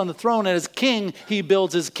Jesus on the throne, and as king, he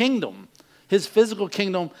builds his kingdom, his physical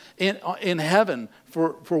kingdom in heaven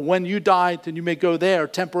for when you die, then you may go there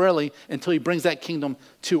temporarily until he brings that kingdom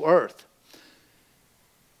to earth.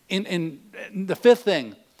 In the fifth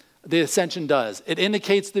thing the ascension does, it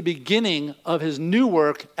indicates the beginning of his new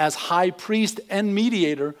work as high priest and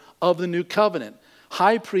mediator of the new covenant.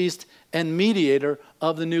 High priest and mediator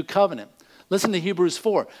of the new covenant. Listen to Hebrews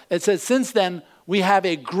 4. It says, since then, we have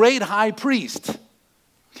a great high priest,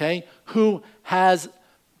 okay, who has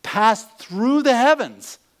passed through the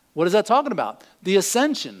heavens. What is that talking about? The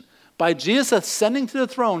ascension. By Jesus ascending to the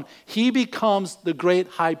throne, he becomes the great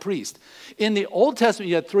high priest. In the Old Testament,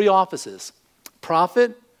 you had 3 offices: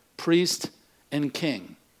 prophet, priest, and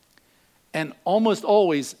king. And almost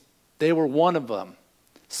always, they were one of them.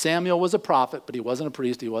 Samuel was a prophet, but he wasn't a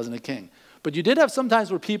priest, he wasn't a king. But you did have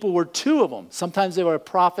sometimes where people were 2 of them. Sometimes they were a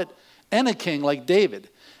prophet and a king, like David.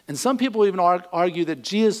 And some people even argue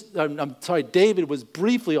that David was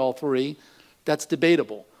briefly all 3. That's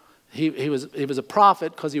debatable. He was a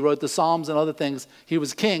prophet because he wrote the Psalms and other things. He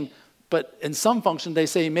was king, but in some function they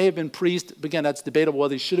say he may have been priest. Again, that's debatable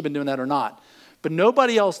whether he should have been doing that or not. But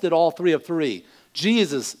nobody else did all 3 of 3.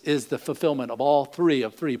 Jesus is the fulfillment of all 3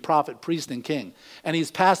 of 3, prophet, priest, and king. And he's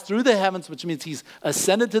passed through the heavens, which means he's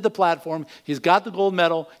ascended to the platform. He's got the gold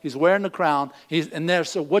medal. He's wearing the crown. He's in there.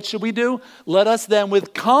 So what should we do? Let us then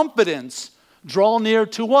with confidence draw near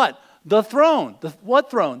to what? The throne. What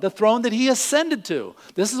throne? The throne that he ascended to.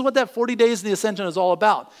 This is what that 40 days of the ascension is all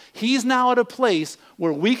about. He's now at a place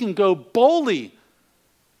where we can go boldly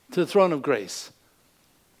to the throne of grace.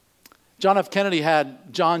 John F. Kennedy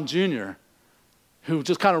had John Jr., who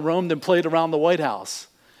just kind of roamed and played around the White House.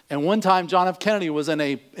 And one time, John F. Kennedy was in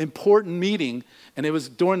an important meeting, and it was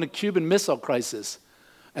during the Cuban Missile Crisis.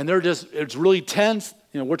 And it's really tense.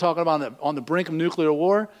 You know, we're talking about on the brink of nuclear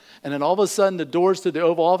war. And then all of a sudden, the doors to the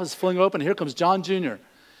Oval Office fling open, and here comes John Jr.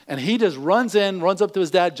 And he just runs up to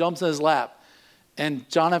his dad, jumps in his lap. And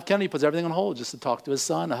John F. Kennedy puts everything on hold just to talk to his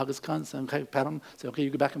son, to hug his son, say, okay, pat him, say, okay,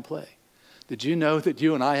 you go back and play. Did you know that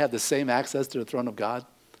you and I have the same access to the throne of God?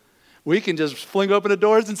 We can just fling open the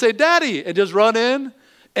doors and say, Daddy, and just run in.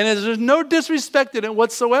 And there's no disrespect in it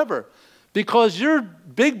whatsoever. Because your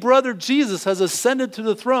big brother Jesus has ascended to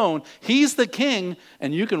the throne. He's the king,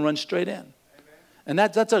 and you can run straight in. Amen. And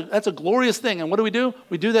that's a glorious thing. And what do?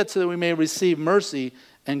 We do that so that we may receive mercy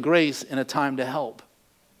and grace in a time to help.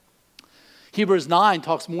 Hebrews 9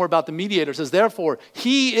 talks more about the mediator. It says, therefore,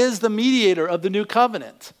 he is the mediator of the new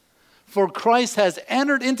covenant. For Christ has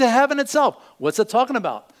entered into heaven itself. What's it talking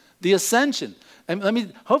about? The ascension.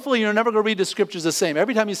 And hopefully you're never going to read the scriptures the same.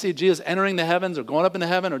 Every time you see Jesus entering the heavens or going up into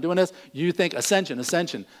heaven or doing this, you think ascension.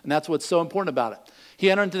 And that's what's so important about it.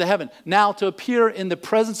 He entered into the heaven. Now to appear in the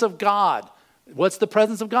presence of God. What's the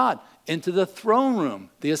presence of God? Into the throne room,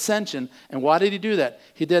 the ascension. And why did he do that?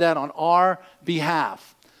 He did that on our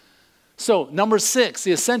behalf. So, number 6,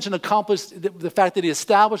 the ascension accomplished the fact that he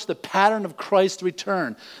established the pattern of Christ's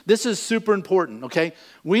return. This is super important, okay?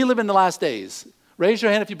 We live in the last days. Raise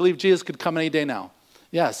your hand if you believe Jesus could come any day now.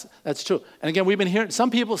 Yes, that's true. And again, we've been hearing,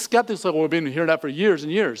 some people, skeptics, like, well, we've been hearing that for years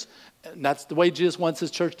and years. And that's the way Jesus wants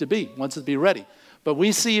his church to be, wants it to be ready. But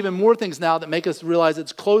we see even more things now that make us realize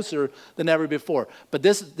it's closer than ever before. But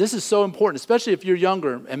this is so important, especially if you're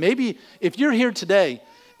younger. And maybe if you're here today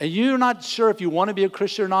and you're not sure if you want to be a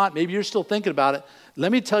Christian or not, maybe you're still thinking about it,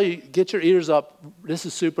 let me tell you, get your ears up. This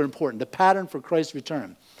is super important. The pattern for Christ's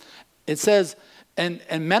return. It says, and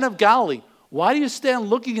men of Galilee, why do you stand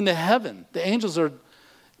looking into heaven? The angels are,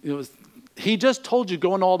 he just told you,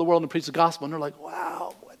 go into all the world and preach the gospel. And they're like,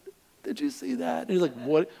 wow, what, did you see that? And he's like,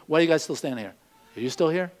 what? Why are you guys still standing here? Are you still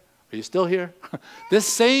here? Are you still here?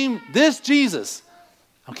 This Jesus,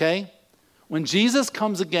 okay? When Jesus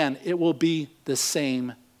comes again, it will be the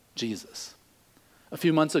same Jesus. A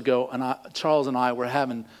few months ago, Charles and I were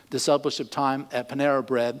having discipleship time at Panera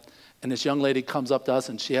Bread, and this young lady comes up to us,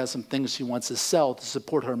 and she has some things she wants to sell to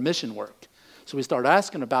support her mission work. So we started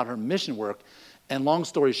asking about her mission work, and long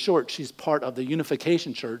story short, she's part of the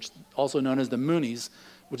Unification Church, also known as the Moonies,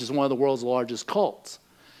 which is one of the world's largest cults.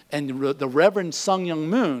 And the Reverend Sung Young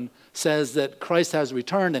Moon says that Christ has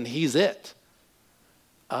returned and he's it.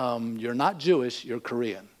 You're not Jewish, you're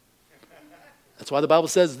Korean. That's why the Bible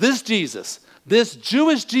says this Jesus, this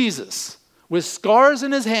Jewish Jesus, with scars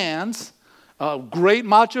in his hands, a great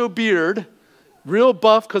macho beard, real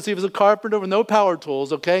buff because he was a carpenter with no power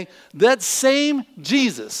tools, okay? That same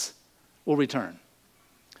Jesus will return.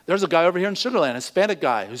 There's a guy over here in Sugar Land, a Hispanic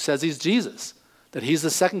guy, who says he's Jesus, that he's the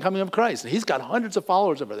second coming of Christ. And he's got hundreds of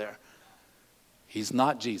followers over there. He's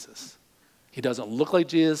not Jesus. He doesn't look like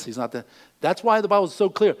Jesus. He's not the. That's why the Bible is so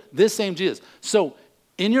clear. This same Jesus. So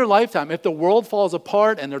in your lifetime, if the world falls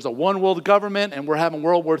apart and there's a one world government and we're having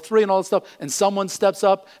World War III and all this stuff, and someone steps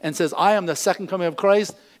up and says, I am the second coming of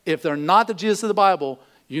Christ, if they're not the Jesus of the Bible,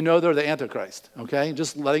 you know they're the Antichrist, okay?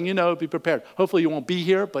 Just letting you know, be prepared. Hopefully you won't be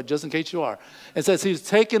here, but just in case you are. It says he's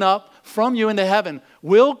taken up from you into heaven,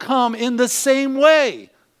 will come in the same way.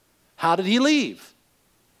 How did he leave?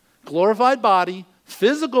 Glorified body,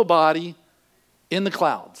 physical body, in the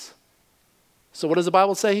clouds. So what does the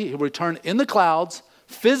Bible say? He'll return in the clouds.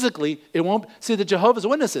 Physically, it won't. See, the Jehovah's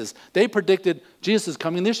Witnesses, they predicted Jesus is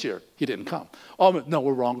coming this year. He didn't come. Oh, no,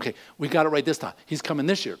 we're wrong. Okay, we got it right this time. He's coming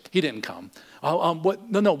this year. He didn't come.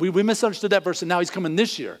 We misunderstood that verse, and now he's coming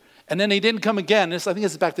this year. And then he didn't come again. I think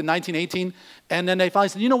this is back to 1918. And then they finally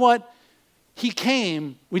said, you know what? He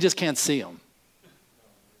came. We just can't see him.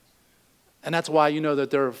 And that's why you know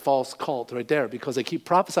that they're a false cult right there, because they keep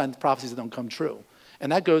prophesying prophecies that don't come true.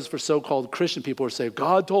 And that goes for so-called Christian people who say,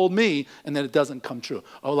 God told me, and then it doesn't come true.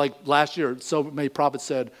 Oh, like last year, so many prophets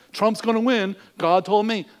said, Trump's going to win. God told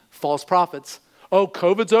me. False prophets. Oh,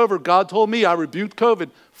 COVID's over. God told me. I rebuked COVID.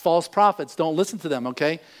 False prophets. Don't listen to them,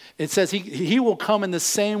 okay? It says he will come in the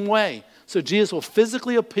same way. So Jesus will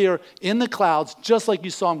physically appear in the clouds just like you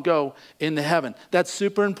saw him go into heaven. That's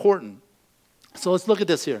super important. So let's look at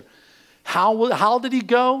this here. How did he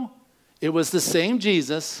go? It was the same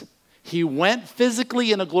Jesus. He went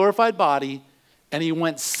physically in a glorified body, and he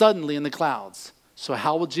went suddenly in the clouds. So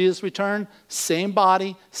how will Jesus return? Same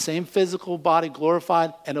body, same physical body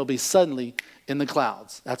glorified, and it'll be suddenly in the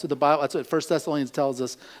clouds. That's what the Bible, that's what 1 Thessalonians tells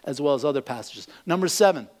us, as well as other passages. Number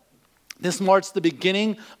 7, this marks the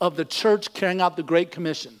beginning of the church carrying out the Great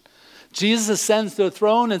Commission. Jesus ascends to the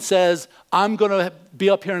throne and says, I'm going to be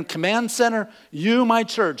up here in command center. You, my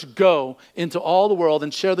church, go into all the world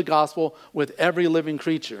and share the gospel with every living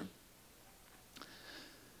creature.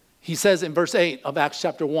 He says in verse 8 of Acts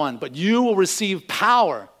chapter 1, but you will receive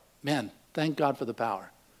power. Man, thank God for the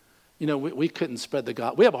power. You know, we couldn't spread the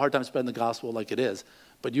gospel. We have a hard time spreading the gospel like it is.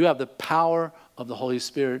 But you have the power of the Holy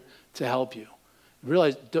Spirit to help you.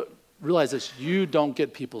 Realize this, you don't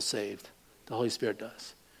get people saved. The Holy Spirit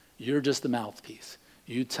does. You're just the mouthpiece.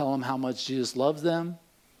 You tell them how much Jesus loves them,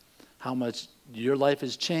 how much your life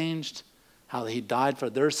has changed, how he died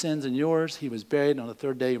for their sins and yours. He was buried, and on the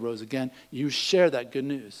third day he rose again. You share that good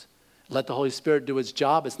news. Let the Holy Spirit do its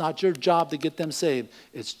job. It's not your job to get them saved.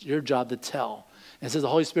 It's your job to tell. And it says the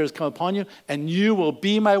Holy Spirit has come upon you, and you will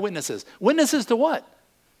be my witnesses. Witnesses to what?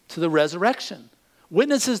 To the resurrection.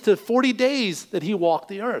 Witnesses to 40 days that he walked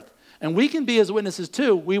the earth. And we can be his witnesses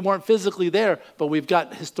too. We weren't physically there, but we've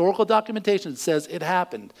got historical documentation that says it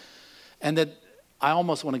happened. And that I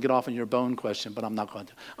almost want to get off on your bone question, but I'm not going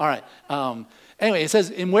to. All right. Anyway, it says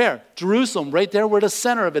in where? Jerusalem, right there where the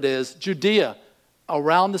center of it is. Judea,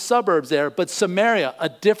 around the suburbs there. But Samaria, a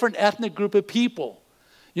different ethnic group of people.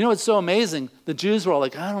 You know, it's so amazing. The Jews were all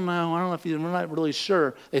like, I don't know if we're not really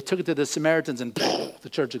sure. They took it to the Samaritans and the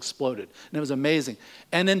church exploded. And it was amazing.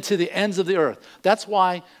 And then to the ends of the earth. That's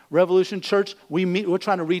why Revolution Church, we're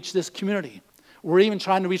trying to reach this community. We're even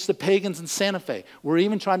trying to reach the pagans in Santa Fe. We're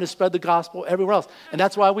even trying to spread the gospel everywhere else. And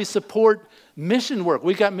that's why we support mission work.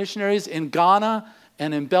 We got missionaries in Ghana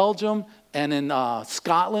and in Belgium and in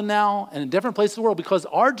Scotland now and in different places of the world, because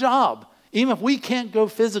our job, even if we can't go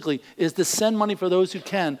physically, is to send money for those who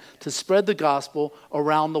can to spread the gospel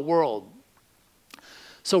around the world.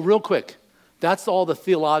 So real quick, that's all the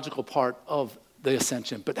theological part of the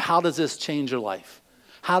ascension. But how does this change your life?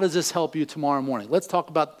 How does this help you tomorrow morning? Let's talk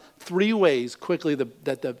about 3 ways quickly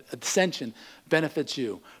that the ascension benefits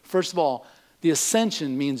you. First of all, the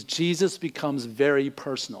ascension means Jesus becomes very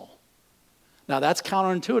personal. Now that's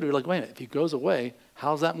counterintuitive. You're like, wait a minute, if he goes away,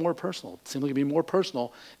 how's that more personal? It seems like it'd be more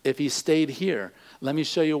personal if he stayed here. Let me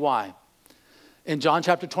show you why. In John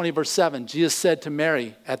chapter 20, verse 7, Jesus said to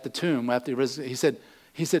Mary at the tomb after he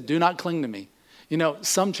said, do not cling to me. You know,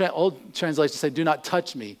 some old translations say, do not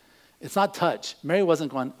touch me. It's not touch. Mary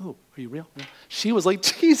wasn't going, oh, are you real? She was like,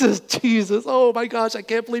 Jesus, oh my gosh, I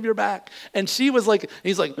can't believe you're back. And she was like,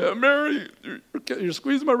 he's like, Mary, you're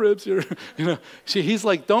squeezing my ribs here. You know, he's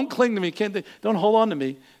like, don't cling to me, don't hold on to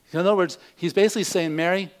me. In other words, he's basically saying,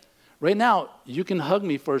 Mary, right now, you can hug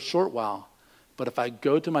me for a short while, but if I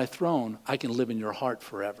go to my throne, I can live in your heart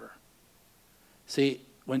forever. See,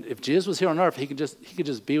 if Jesus was here on earth, he could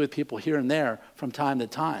just be with people here and there from time to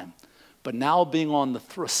time. But now being on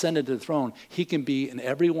ascended to the throne, he can be in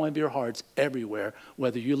every one of your hearts everywhere,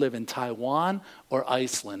 whether you live in Taiwan or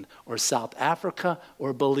Iceland or South Africa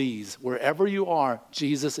or Belize. Wherever you are,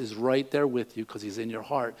 Jesus is right there with you because he's in your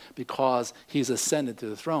heart, because he's ascended to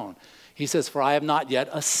the throne. He says, for I have not yet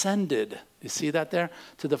ascended. You see that there?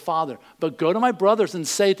 To the Father. But go to my brothers and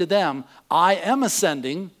say to them, I am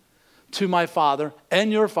ascending to my Father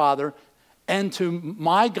and your Father, and to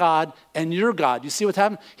my God and your God. You see what's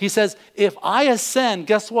happening? He says, if I ascend,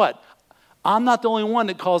 guess what? I'm not the only one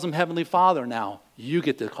that calls him Heavenly Father now. You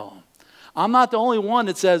get to call him. I'm not the only one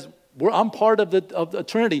that says, I'm part of the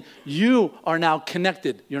Trinity. You are now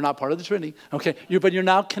connected. You're not part of the Trinity, okay? But you're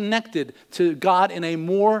now connected to God in a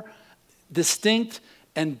more distinct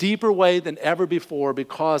and deeper way than ever before,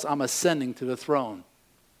 because I'm ascending to the throne.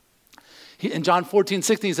 In John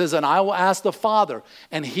 14:16, he says, and I will ask the Father,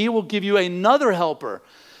 and he will give you another helper.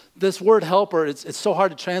 This word helper, it's so hard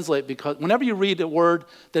to translate, because whenever you read a word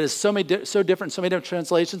that is so different, so many different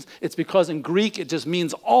translations, it's because in Greek it just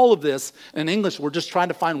means all of this. In English, we're just trying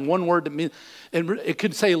to find one word that means, it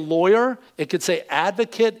could say lawyer, it could say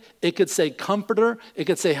advocate, it could say comforter, it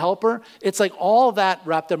could say helper. It's like all that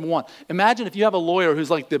wrapped up in one. Imagine if you have a lawyer who's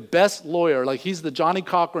like the best lawyer, like he's the Johnny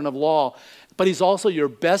Cochran of law, but he's also your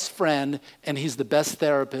best friend, and he's the best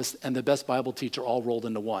therapist and the best Bible teacher all rolled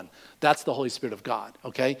into one. That's the Holy Spirit of God,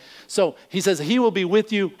 okay? So he says he will be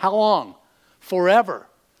with you how long? Forever.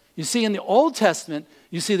 You see, in the Old Testament,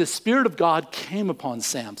 you see the Spirit of God came upon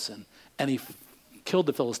Samson, and he killed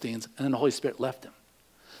the Philistines, and then the Holy Spirit left him.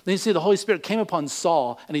 Then you see the Holy Spirit came upon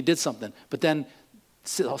Saul, and he did something, but then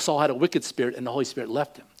Saul had a wicked spirit, and the Holy Spirit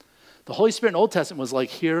left him. The Holy Spirit in the Old Testament was like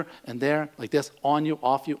here and there, like this, on you,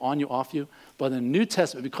 off you, on you, off you. But in the New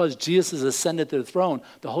Testament, because Jesus is ascended to the throne,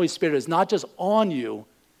 the Holy Spirit is not just on you,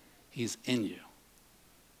 he's in you.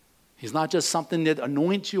 He's not just something that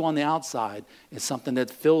anoints you on the outside, it's something that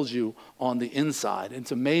fills you on the inside.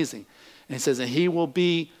 It's amazing. And he says, and he will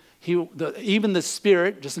be, even the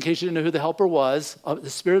Spirit, just in case you didn't know who the helper was, the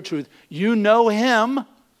Spirit of truth, you know him.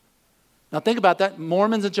 Now think about that.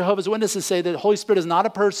 Mormons and Jehovah's Witnesses say that the Holy Spirit is not a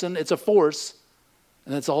person, it's a force.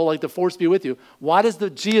 And it's the whole, like, the force be with you. Why does the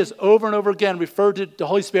Jesus over and over again refer to the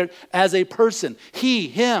Holy Spirit as a person? He,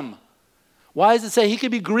 him. Why does it say he can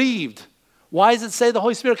be grieved? Why does it say the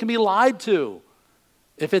Holy Spirit can be lied to?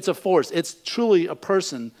 If it's a force, it's truly a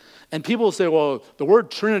person. And people will say, well, the word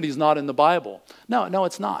Trinity is not in the Bible. No,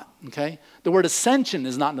 it's not, okay? The word ascension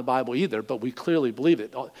is not in the Bible either, but we clearly believe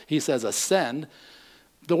it. He says ascend.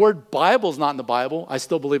 The word Bible is not in the Bible. I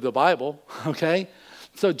still believe the Bible, okay?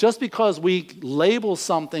 So just because we label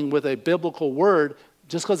something with a biblical word,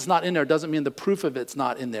 just because it's not in there doesn't mean the proof of it's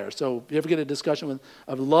not in there. So if you ever get a discussion with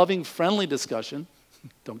a loving, friendly discussion,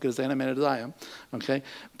 don't get as animated as I am, okay?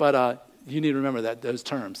 But you need to remember those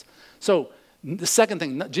terms. So the second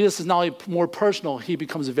thing, Jesus is not only more personal, he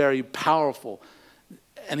becomes very powerful.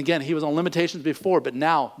 And again, he was on limitations before, but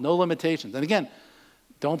now no limitations. And again,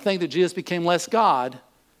 don't think that Jesus became less God.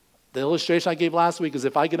 The illustration I gave last week is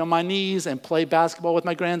if I get on my knees and play basketball with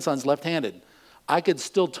my grandsons left-handed, I could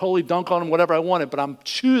still totally dunk on them whatever I wanted, but I'm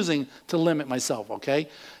choosing to limit myself, okay?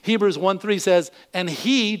 Hebrews 1:3 says, and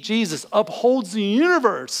he, Jesus, upholds the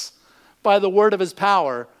universe by the word of his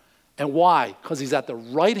power. And why? Because he's at the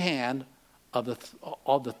right hand of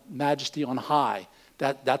the majesty on high.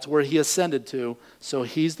 That's where he ascended to. So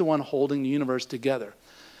he's the one holding the universe together.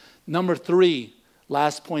 Number 3,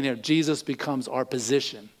 last point here, Jesus becomes our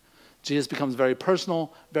position. Jesus becomes very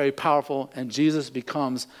personal, very powerful, and Jesus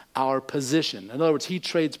becomes our position. In other words, he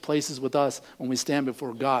trades places with us when we stand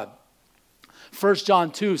before God. 1 John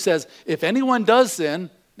 2 says, if anyone does sin,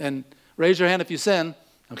 and raise your hand if you sin,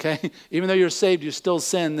 okay? Even though you're saved, you still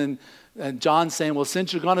sin. And John's saying, well,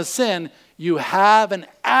 since you're going to sin, you have an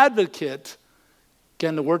advocate.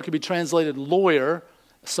 Again, the word could be translated lawyer,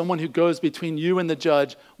 someone who goes between you and the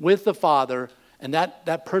judge with the Father. And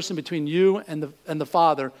that person between you and the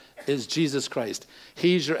Father is Jesus Christ.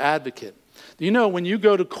 He's your advocate. Do you know when you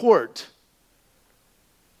go to court,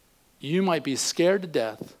 you might be scared to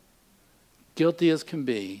death, guilty as can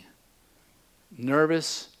be,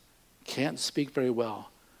 nervous, can't speak very well.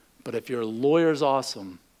 But if your lawyer's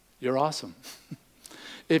awesome, you're awesome.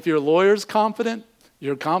 If your lawyer's confident,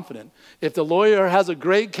 you're confident. If the lawyer has a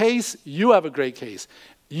great case, you have a great case.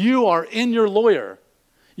 You are in your lawyer.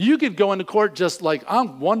 You could go into court just like,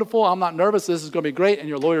 I'm wonderful, I'm not nervous, this is going to be great, and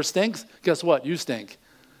your lawyer stinks. Guess what? You stink,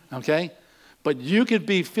 okay? But you could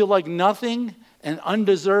feel like nothing and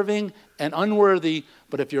undeserving and unworthy,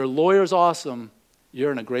 but if your lawyer's awesome,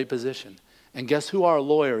 you're in a great position. And guess who our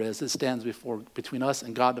lawyer is that stands between us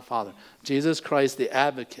and God the Father? Jesus Christ, the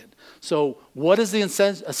advocate. So what does the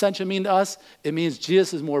ascension mean to us? It means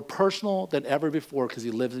Jesus is more personal than ever before because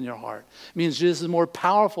he lives in your heart. It means Jesus is more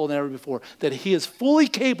powerful than ever before, that he is fully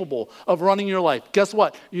capable of running your life. Guess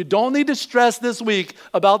what? You don't need to stress this week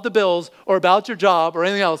about the bills or about your job or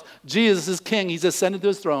anything else. Jesus is king. He's ascended to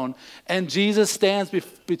his throne. And Jesus stands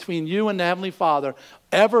between you and the Heavenly Father,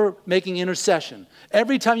 ever making intercession.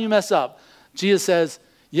 Every time you mess up, Jesus says,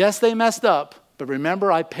 yes, they messed up, but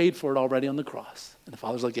remember, I paid for it already on the cross. And the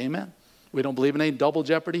Father's like, amen. We don't believe in any double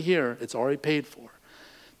jeopardy here. It's already paid for.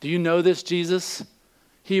 Do you know this, Jesus?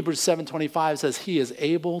 Hebrews 7:25 says he is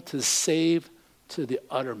able to save to the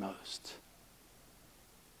uttermost.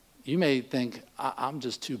 You may think, I'm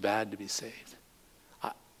just too bad to be saved.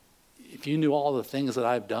 If you knew all the things that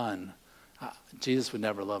I've done, Jesus would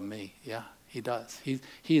never love me. Yeah, he does. He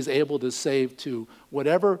is able to save to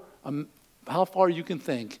whatever how far you can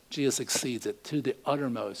think, Jesus exceeds it to the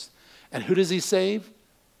uttermost. And who does he save?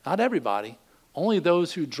 Not everybody. Only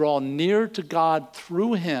those who draw near to God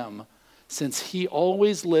through him, since he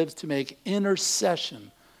always lives to make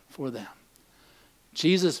intercession for them.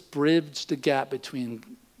 Jesus bridged the gap between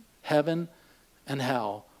heaven and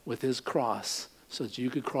hell with his cross so that you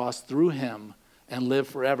could cross through him and live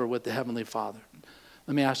forever with the Heavenly Father.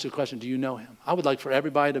 Let me ask you a question. Do you know him? I would like for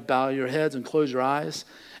everybody to bow your heads and close your eyes.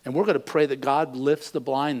 And we're going to pray that God lifts the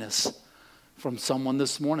blindness from someone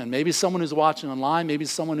this morning. Maybe someone who's watching online. Maybe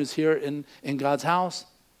someone who's here in God's house.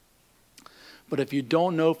 But if you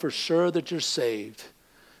don't know for sure that you're saved,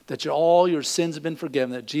 that all your sins have been forgiven,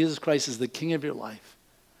 that Jesus Christ is the King of your life,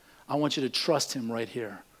 I want you to trust him right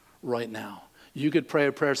here, right now. You could pray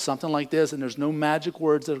a prayer something like this, and there's no magic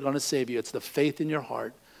words that are going to save you. It's the faith in your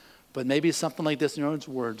heart. But maybe something like this in your own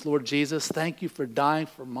words. Lord Jesus, thank you for dying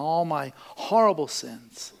for all my horrible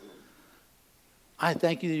sins. I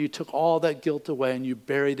thank you that you took all that guilt away and you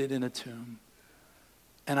buried it in a tomb.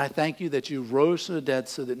 And I thank you that you rose from the dead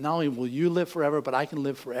so that not only will you live forever, but I can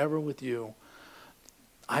live forever with you.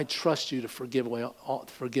 I trust you to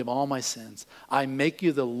forgive all my sins. I make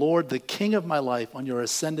you the Lord, the King of my life on your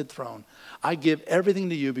ascended throne. I give everything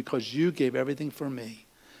to you because you gave everything for me.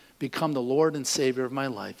 Become the Lord and Savior of my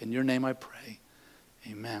life. In your name I pray.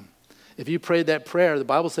 Amen. If you prayed that prayer, the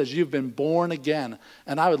Bible says you've been born again.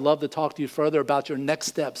 And I would love to talk to you further about your next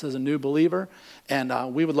steps as a new believer.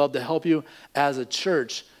 And we would love to help you as a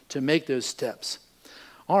church to make those steps.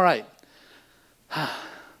 All right.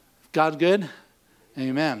 God good?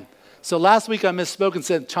 Amen. So last week I misspoke and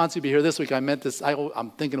said Chauncey would be here this week. I meant this.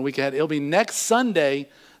 I'm thinking a week ahead. It'll be next Sunday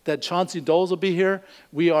that Chauncey Doles will be here.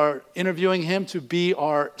 We are interviewing him to be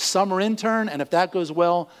our summer intern, and if that goes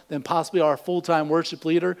well, then possibly our full-time worship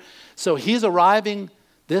leader. So he's arriving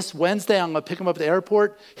this Wednesday. I'm going to pick him up at the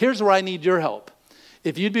airport. Here's where I need your help.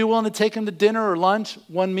 If you'd be willing to take him to dinner or lunch,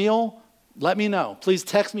 one meal, let me know. Please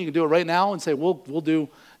text me. You can do it right now and say, we'll do,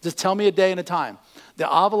 just tell me a day and a time. The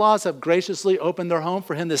Avalas have graciously opened their home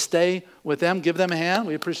for him to stay with them. Give them a hand.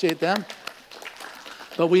 We appreciate them.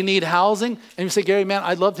 But we need housing. And you say, Gary, man,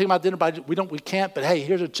 I'd love to take him out to dinner, but we can't. But hey,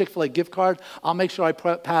 here's a Chick-fil-A gift card. I'll make sure I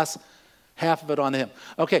pass half of it on him.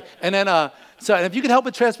 Okay, and then, so if you can help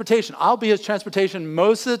with transportation, I'll be his transportation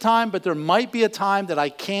most of the time, but there might be a time that I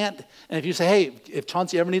can't. And if you say, hey, if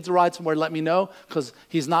Chauncey ever needs a ride somewhere, let me know, because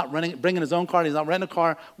he's not bringing his own car, and he's not renting a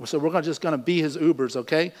car, so we're just going to be his Ubers,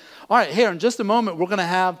 okay? All right, here, in just a moment, we're going to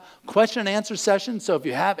have question and answer session. So if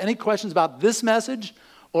you have any questions about this message,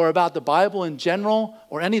 or about the Bible in general,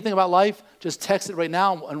 or anything about life, just text it right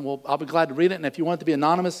now, and I'll be glad to read it. And if you want it to be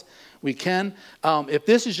anonymous, we can. If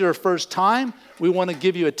this is your first time, we want to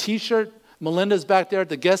give you a T-shirt. Melinda's back there at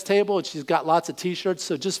the guest table, and she's got lots of T-shirts.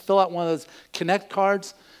 So just fill out one of those Connect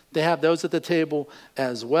cards. They have those at the table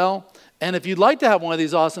as well. And if you'd like to have one of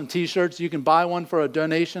these awesome T-shirts, you can buy one for a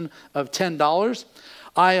donation of $10.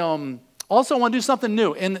 I also want to do something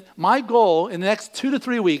new. And my goal in the next 2 to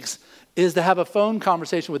 3 weeks is to have a phone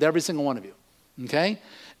conversation with every single one of you, okay?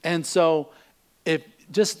 And so if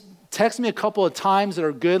just text me a couple of times that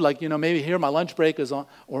are good, like, maybe here my lunch break is on,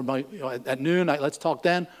 or at noon, let's talk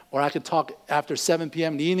then, or I could talk after 7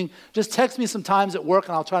 p.m. in the evening. Just text me some times at work,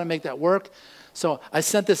 and I'll try to make that work. So I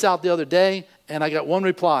sent this out the other day, and I got one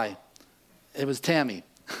reply. It was Tammy.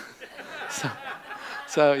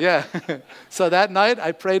 So yeah. So that night,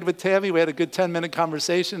 I prayed with Tammy. We had a good 10-minute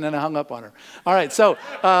conversation, and I hung up on her. All right, so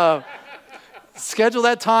schedule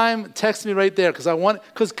that time. Text me right there, because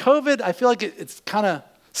COVID, I feel like it's kind of,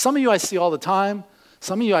 some of you I see all the time.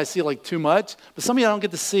 Some of you I see like too much. But some of you I don't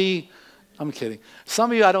get to see. I'm kidding.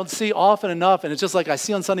 Some of you I don't see often enough, and it's just like I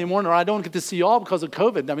see on Sunday morning, or I don't get to see you all because of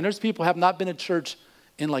COVID. I mean, there's people who have not been at church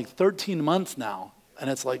in like 13 months now. And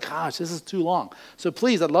it's like, gosh, this is too long. So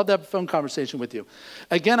please, I'd love to have a phone conversation with you.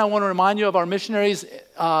 Again, I want to remind you of our missionaries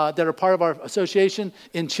that are part of our association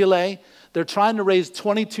in Chile. They're trying to raise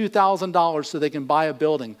 $22,000 so they can buy a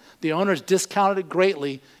building. The owners discounted it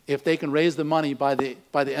greatly if they can raise the money by the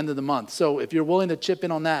end of the month. So if you're willing to chip in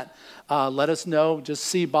on that, let us know. Just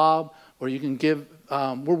see Bob, or you can give.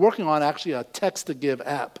 We're working on actually a text-to-give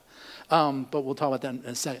app, but we'll talk about that in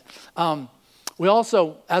a second. We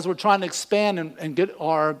also, as we're trying to expand and get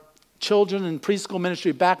our children and preschool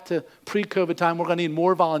ministry back to pre-COVID time, we're going to need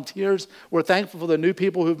more volunteers. We're thankful for the new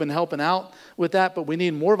people who've been helping out with that, but we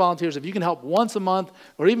need more volunteers. If you can help once a month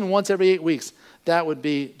or even once every 8 weeks, that would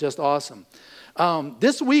be just awesome.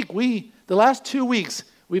 This week, the last 2 weeks,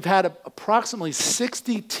 we've had approximately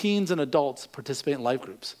 60 teens and adults participate in life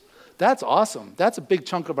groups. That's awesome. That's a big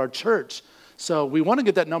chunk of our church. So we want to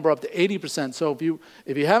get that number up to 80%. So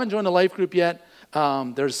if you haven't joined the life group yet,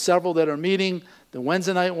 there's several that are meeting. The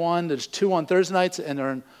Wednesday night one, there's 2 on Thursday nights, and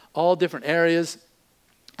they're in all different areas.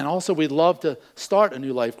 And also, we'd love to start a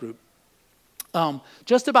new life group.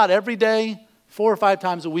 Just about every day, 4 or 5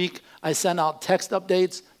 times a week, I send out text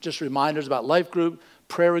updates, just reminders about life group,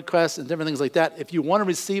 prayer requests, and different things like that. If you want to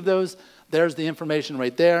receive those, there's the information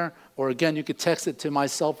right there. Or again, you could text it to my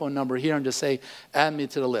cell phone number here and just say, add me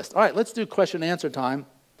to the list. All right, let's do question and answer time.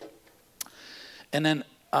 And then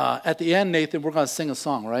at the end, Nathan, we're going to sing a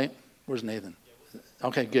song, right? Where's Nathan?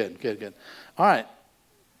 Okay, good. All right.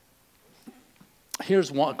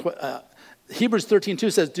 Here's one. Hebrews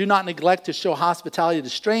 13:2 says, do not neglect to show hospitality to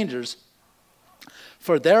strangers,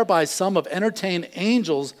 for thereby some have entertained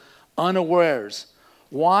angels unawares.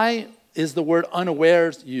 Why is the word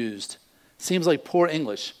unawares used? Seems like poor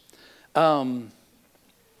English. I'm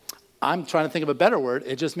trying to think of a better word.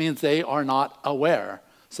 It just means they are not aware.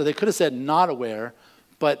 So they could have said not aware,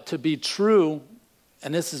 but to be true,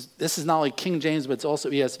 and this is not like King James, but it's also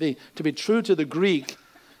ESV, to be true to the Greek,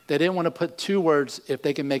 they didn't want to put 2 words if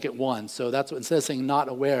they can make it one. So that's what, instead of saying not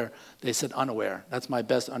aware, they said unaware. That's my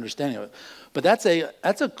best understanding of it. But that's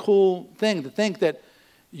a cool thing to think that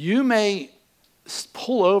you may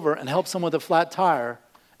pull over and help someone with a flat tire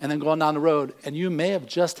and then go on down the road, and you may have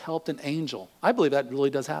just helped an angel. I believe that really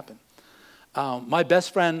does happen. My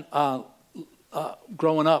best friend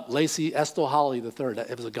growing up, Lacey Estel Holly III,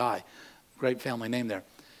 it was a guy, great family name there.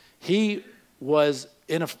 He was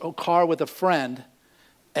in a car with a friend,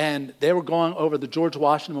 and they were going over the George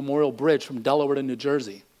Washington Memorial Bridge from Delaware to New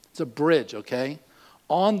Jersey. It's a bridge, okay?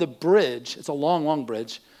 On the bridge, it's a long, long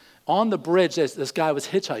bridge. On the bridge, this guy was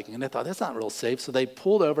hitchhiking, and they thought, that's not real safe. So they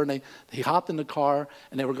pulled over, and he hopped in the car,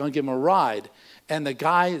 and they were going to give him a ride. And the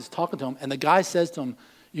guy is talking to him, and the guy says to him,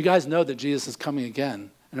 you guys know that Jesus is coming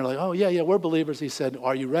again. And they're like, oh, yeah, we're believers. He said,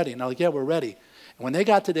 are you ready? And they're like, yeah, we're ready. And when they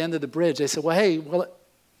got to the end of the bridge, they said,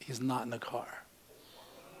 he's not in the car.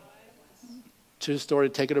 True story,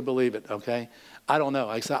 take it or believe it, okay? I don't know.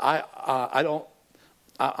 Like I said,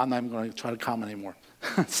 I'm not even going to try to comment anymore.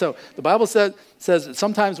 So the Bible says that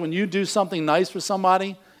sometimes when you do something nice for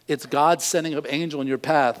somebody, it's God sending an angel in your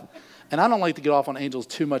path. And I don't like to get off on angels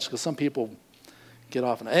too much because some people get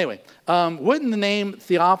off. Anyway, wouldn't the name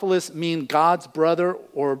Theophilus mean God's brother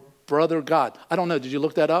or brother God? I don't know. Did you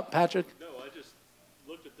look that up, Patrick? No, I just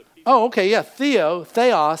looked at the people. Oh, okay, yeah.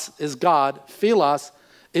 Theos is God. Philos,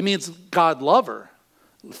 it means God lover.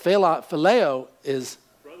 Phileo is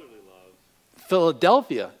Brotherly love.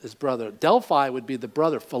 Philadelphia is brother. Delphi would be the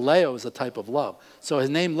brother. Phileo is a type of love. So his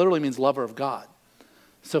name literally means lover of God.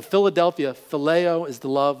 So Philadelphia, Phileo is the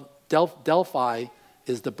love. Delphi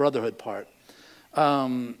is the brotherhood part.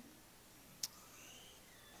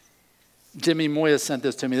 Jimmy Moya sent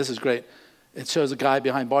this to me. This is great. It shows a guy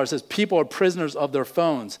behind bars. It says, people are prisoners of their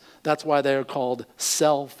phones. That's why they are called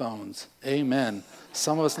cell phones. Amen.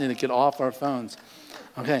 Some of us need to get off our phones.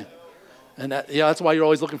 Okay. And that's why you're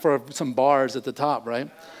always looking for some bars at the top, right?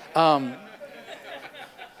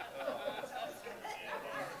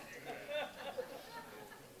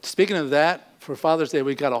 Speaking of that, for Father's Day,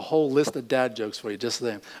 we got a whole list of dad jokes for you, just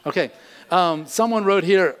the same. Okay. Someone wrote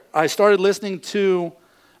here, I started listening to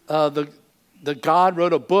the God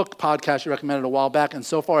Wrote a Book podcast you recommended a while back, and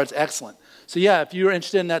so far it's excellent. So yeah, if you're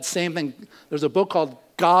interested in that same thing, there's a book called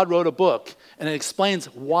God Wrote a Book, and it explains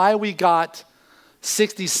why we got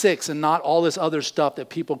 66 and not all this other stuff that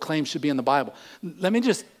people claim should be in the Bible. Let me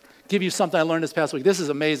just give you something I learned this past week. This is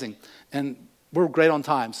amazing, and we're great on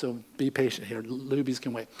time, so be patient here. Lubies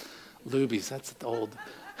can wait. Lubies, that's old.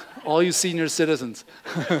 All you senior citizens.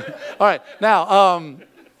 All right, now,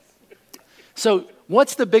 so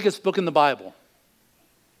what's the biggest book in the Bible?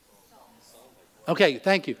 Okay,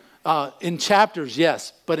 thank you. In chapters,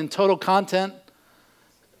 yes, but in total content,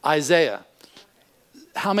 Isaiah.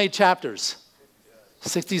 How many chapters?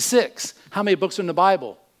 66. How many books are in the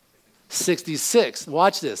Bible? 66.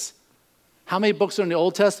 Watch this. How many books are in the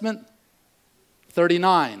Old Testament?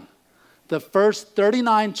 39. The first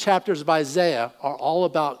 39 chapters of Isaiah are all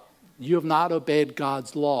about you have not obeyed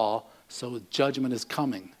God's law, so judgment is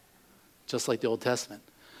coming, just like the Old Testament.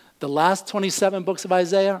 The last 27 books of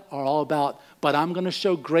Isaiah are all about, but I'm going to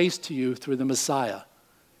show grace to you through the Messiah.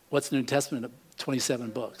 What's the New Testament? 27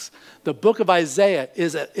 books. The book of Isaiah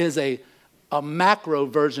is a macro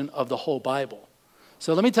version of the whole Bible.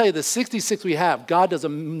 So let me tell you, the 66 we have, God does,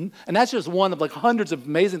 and that's just one of like hundreds of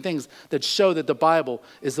amazing things that show that the Bible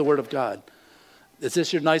is the Word of God. Is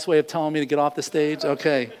this your nice way of telling me to get off the stage?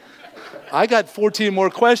 Okay. I got 14 more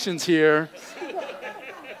questions here.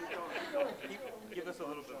 Give us a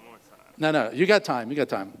little bit more time. No, you got time. You got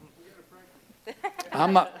time.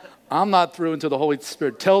 I'm not through until the Holy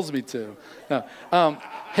Spirit tells me to. No.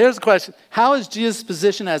 Here's the question. How is Jesus'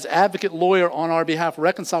 position as advocate lawyer on our behalf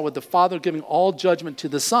reconciled with the Father giving all judgment to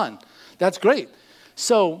the Son? That's great.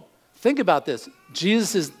 So think about this.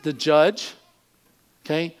 Jesus is the judge.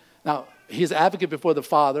 Okay? Now, he's advocate before the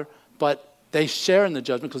Father, but they share in the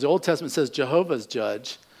judgment because the Old Testament says Jehovah's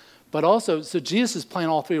judge. But also, so Jesus is playing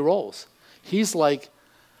all three roles. He's like,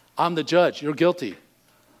 I'm the judge. You're guilty.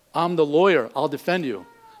 I'm the lawyer. I'll defend you.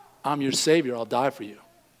 I'm your Savior. I'll die for you.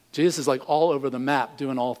 Jesus is like all over the map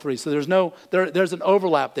doing all three. So there's an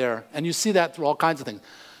overlap there. And you see that through all kinds of things.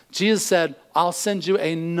 Jesus said, I'll send you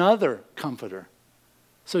another comforter.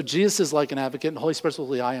 So Jesus is like an advocate, and the Holy Spirit's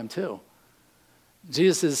like, I am too.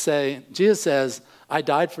 Jesus says, I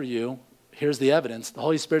died for you. Here's the evidence. The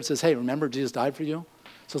Holy Spirit says, hey, remember Jesus died for you?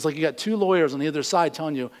 So it's like you got two lawyers on either side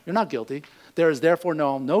telling you, you're not guilty. There is therefore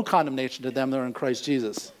no condemnation to them that are in Christ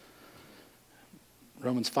Jesus.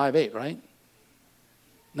 Romans 5:8, right?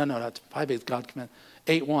 No, that's 5:8, God command.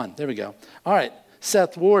 8:1, there we go. All right,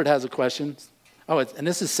 Seth Ward has a question. And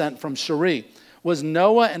this is sent from Cherie. Was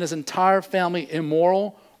Noah and his entire family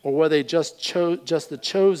immoral, or were they just the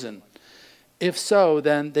chosen? If so,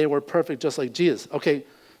 then they were perfect just like Jesus. Okay,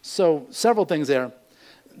 so several things there.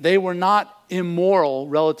 They were not immoral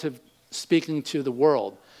relative speaking to the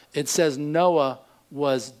world. It says Noah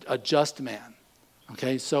was a just man.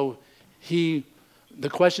 Okay, so the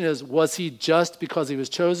question is, was he just because he was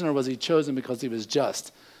chosen, or was he chosen because he was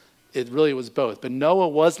just? It really was both. But Noah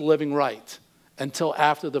was living right until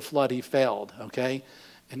after the flood he failed, okay?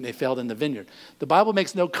 And they failed in the vineyard. The Bible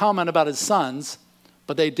makes no comment about his sons,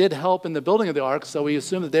 but they did help in the building of the ark, so we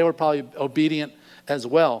assume that they were probably obedient as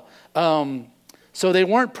well. So they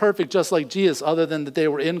weren't perfect just like Jesus, other than that they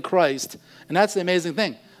were in Christ. And that's the amazing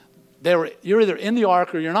thing. You're either in the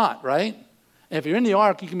ark or you're not, right? And if you're in the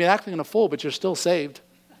ark, you can be acting in a fool, but you're still saved.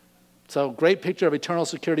 So great picture of eternal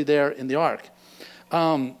security there in the ark.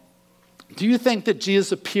 Do you think that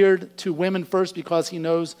Jesus appeared to women first because he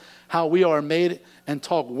knows how we are made and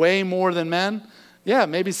talk way more than men? Yeah,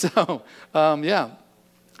 maybe so.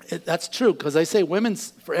 That's true, because they say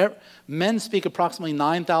men speak approximately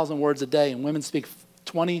 9,000 words a day, and women speak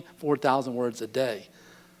 24,000 words a day.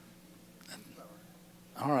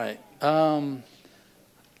 All right.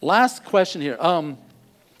 Last question here.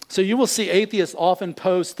 So you will see atheists often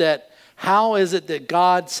post that how is it that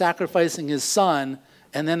God sacrificing his son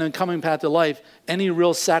and then in coming back to life, any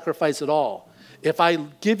real sacrifice at all? If I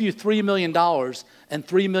give you $3 million and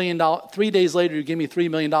 $3 days later you give me $3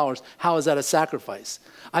 million, how is that a sacrifice?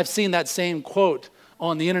 I've seen that same quote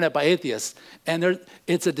on the internet by atheists, and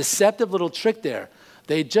it's a deceptive little trick there.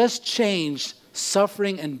 They just changed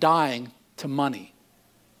suffering and dying to money.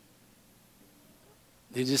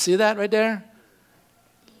 Did you see that right there?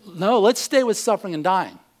 No, let's stay with suffering and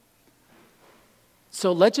dying.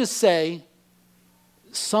 So let's just say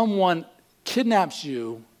someone kidnaps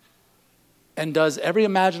you and does every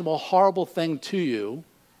imaginable horrible thing to you,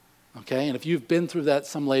 okay? And if you've been through that,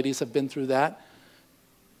 some ladies have been through that,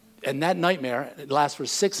 and that nightmare, it lasts for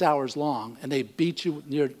 6 hours long, and they beat you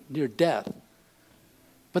near death.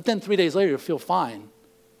 But then 3 days later, you feel fine.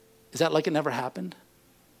 Is that like it never happened?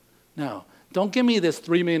 No. Don't give me this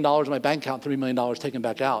 $3 million in my bank account, $3 million taken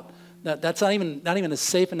back out. That's not even a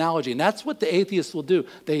safe analogy. And that's what the atheists will do.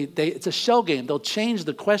 It's a shell game. They'll change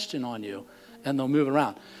the question on you, and they'll move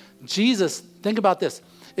around. Jesus, think about this.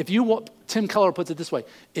 Tim Keller puts it this way.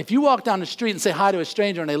 If you walk down the street and say hi to a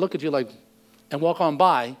stranger and they look at you and walk on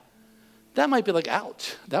by, that might be like,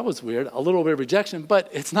 ouch, that was weird, a little bit of rejection, but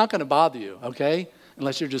it's not going to bother you, okay?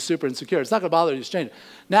 Unless you're just super insecure. It's not going to bother you, stranger.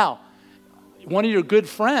 Now, one of your good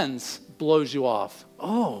friends blows you off.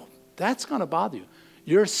 Oh, that's going to bother you.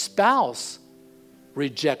 Your spouse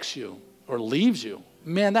rejects you or leaves you.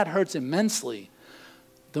 Man, that hurts immensely.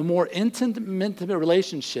 The more intimate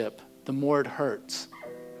relationship, the more it hurts.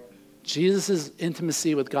 Jesus'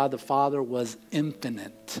 intimacy with God the Father was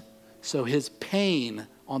infinite. So his pain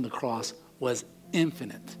on the cross was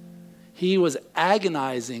infinite. He was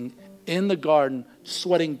agonizing in the garden,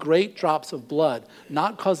 sweating great drops of blood,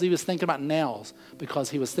 not because he was thinking about nails, because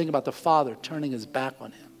he was thinking about the Father turning his back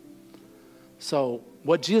on him. So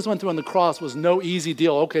what Jesus went through on the cross was no easy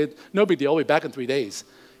deal. Okay, no big deal. I'll be back in 3 days.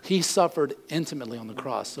 He suffered intimately on the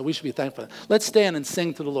cross, so we should be thankful. Let's stand and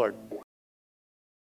sing to the Lord.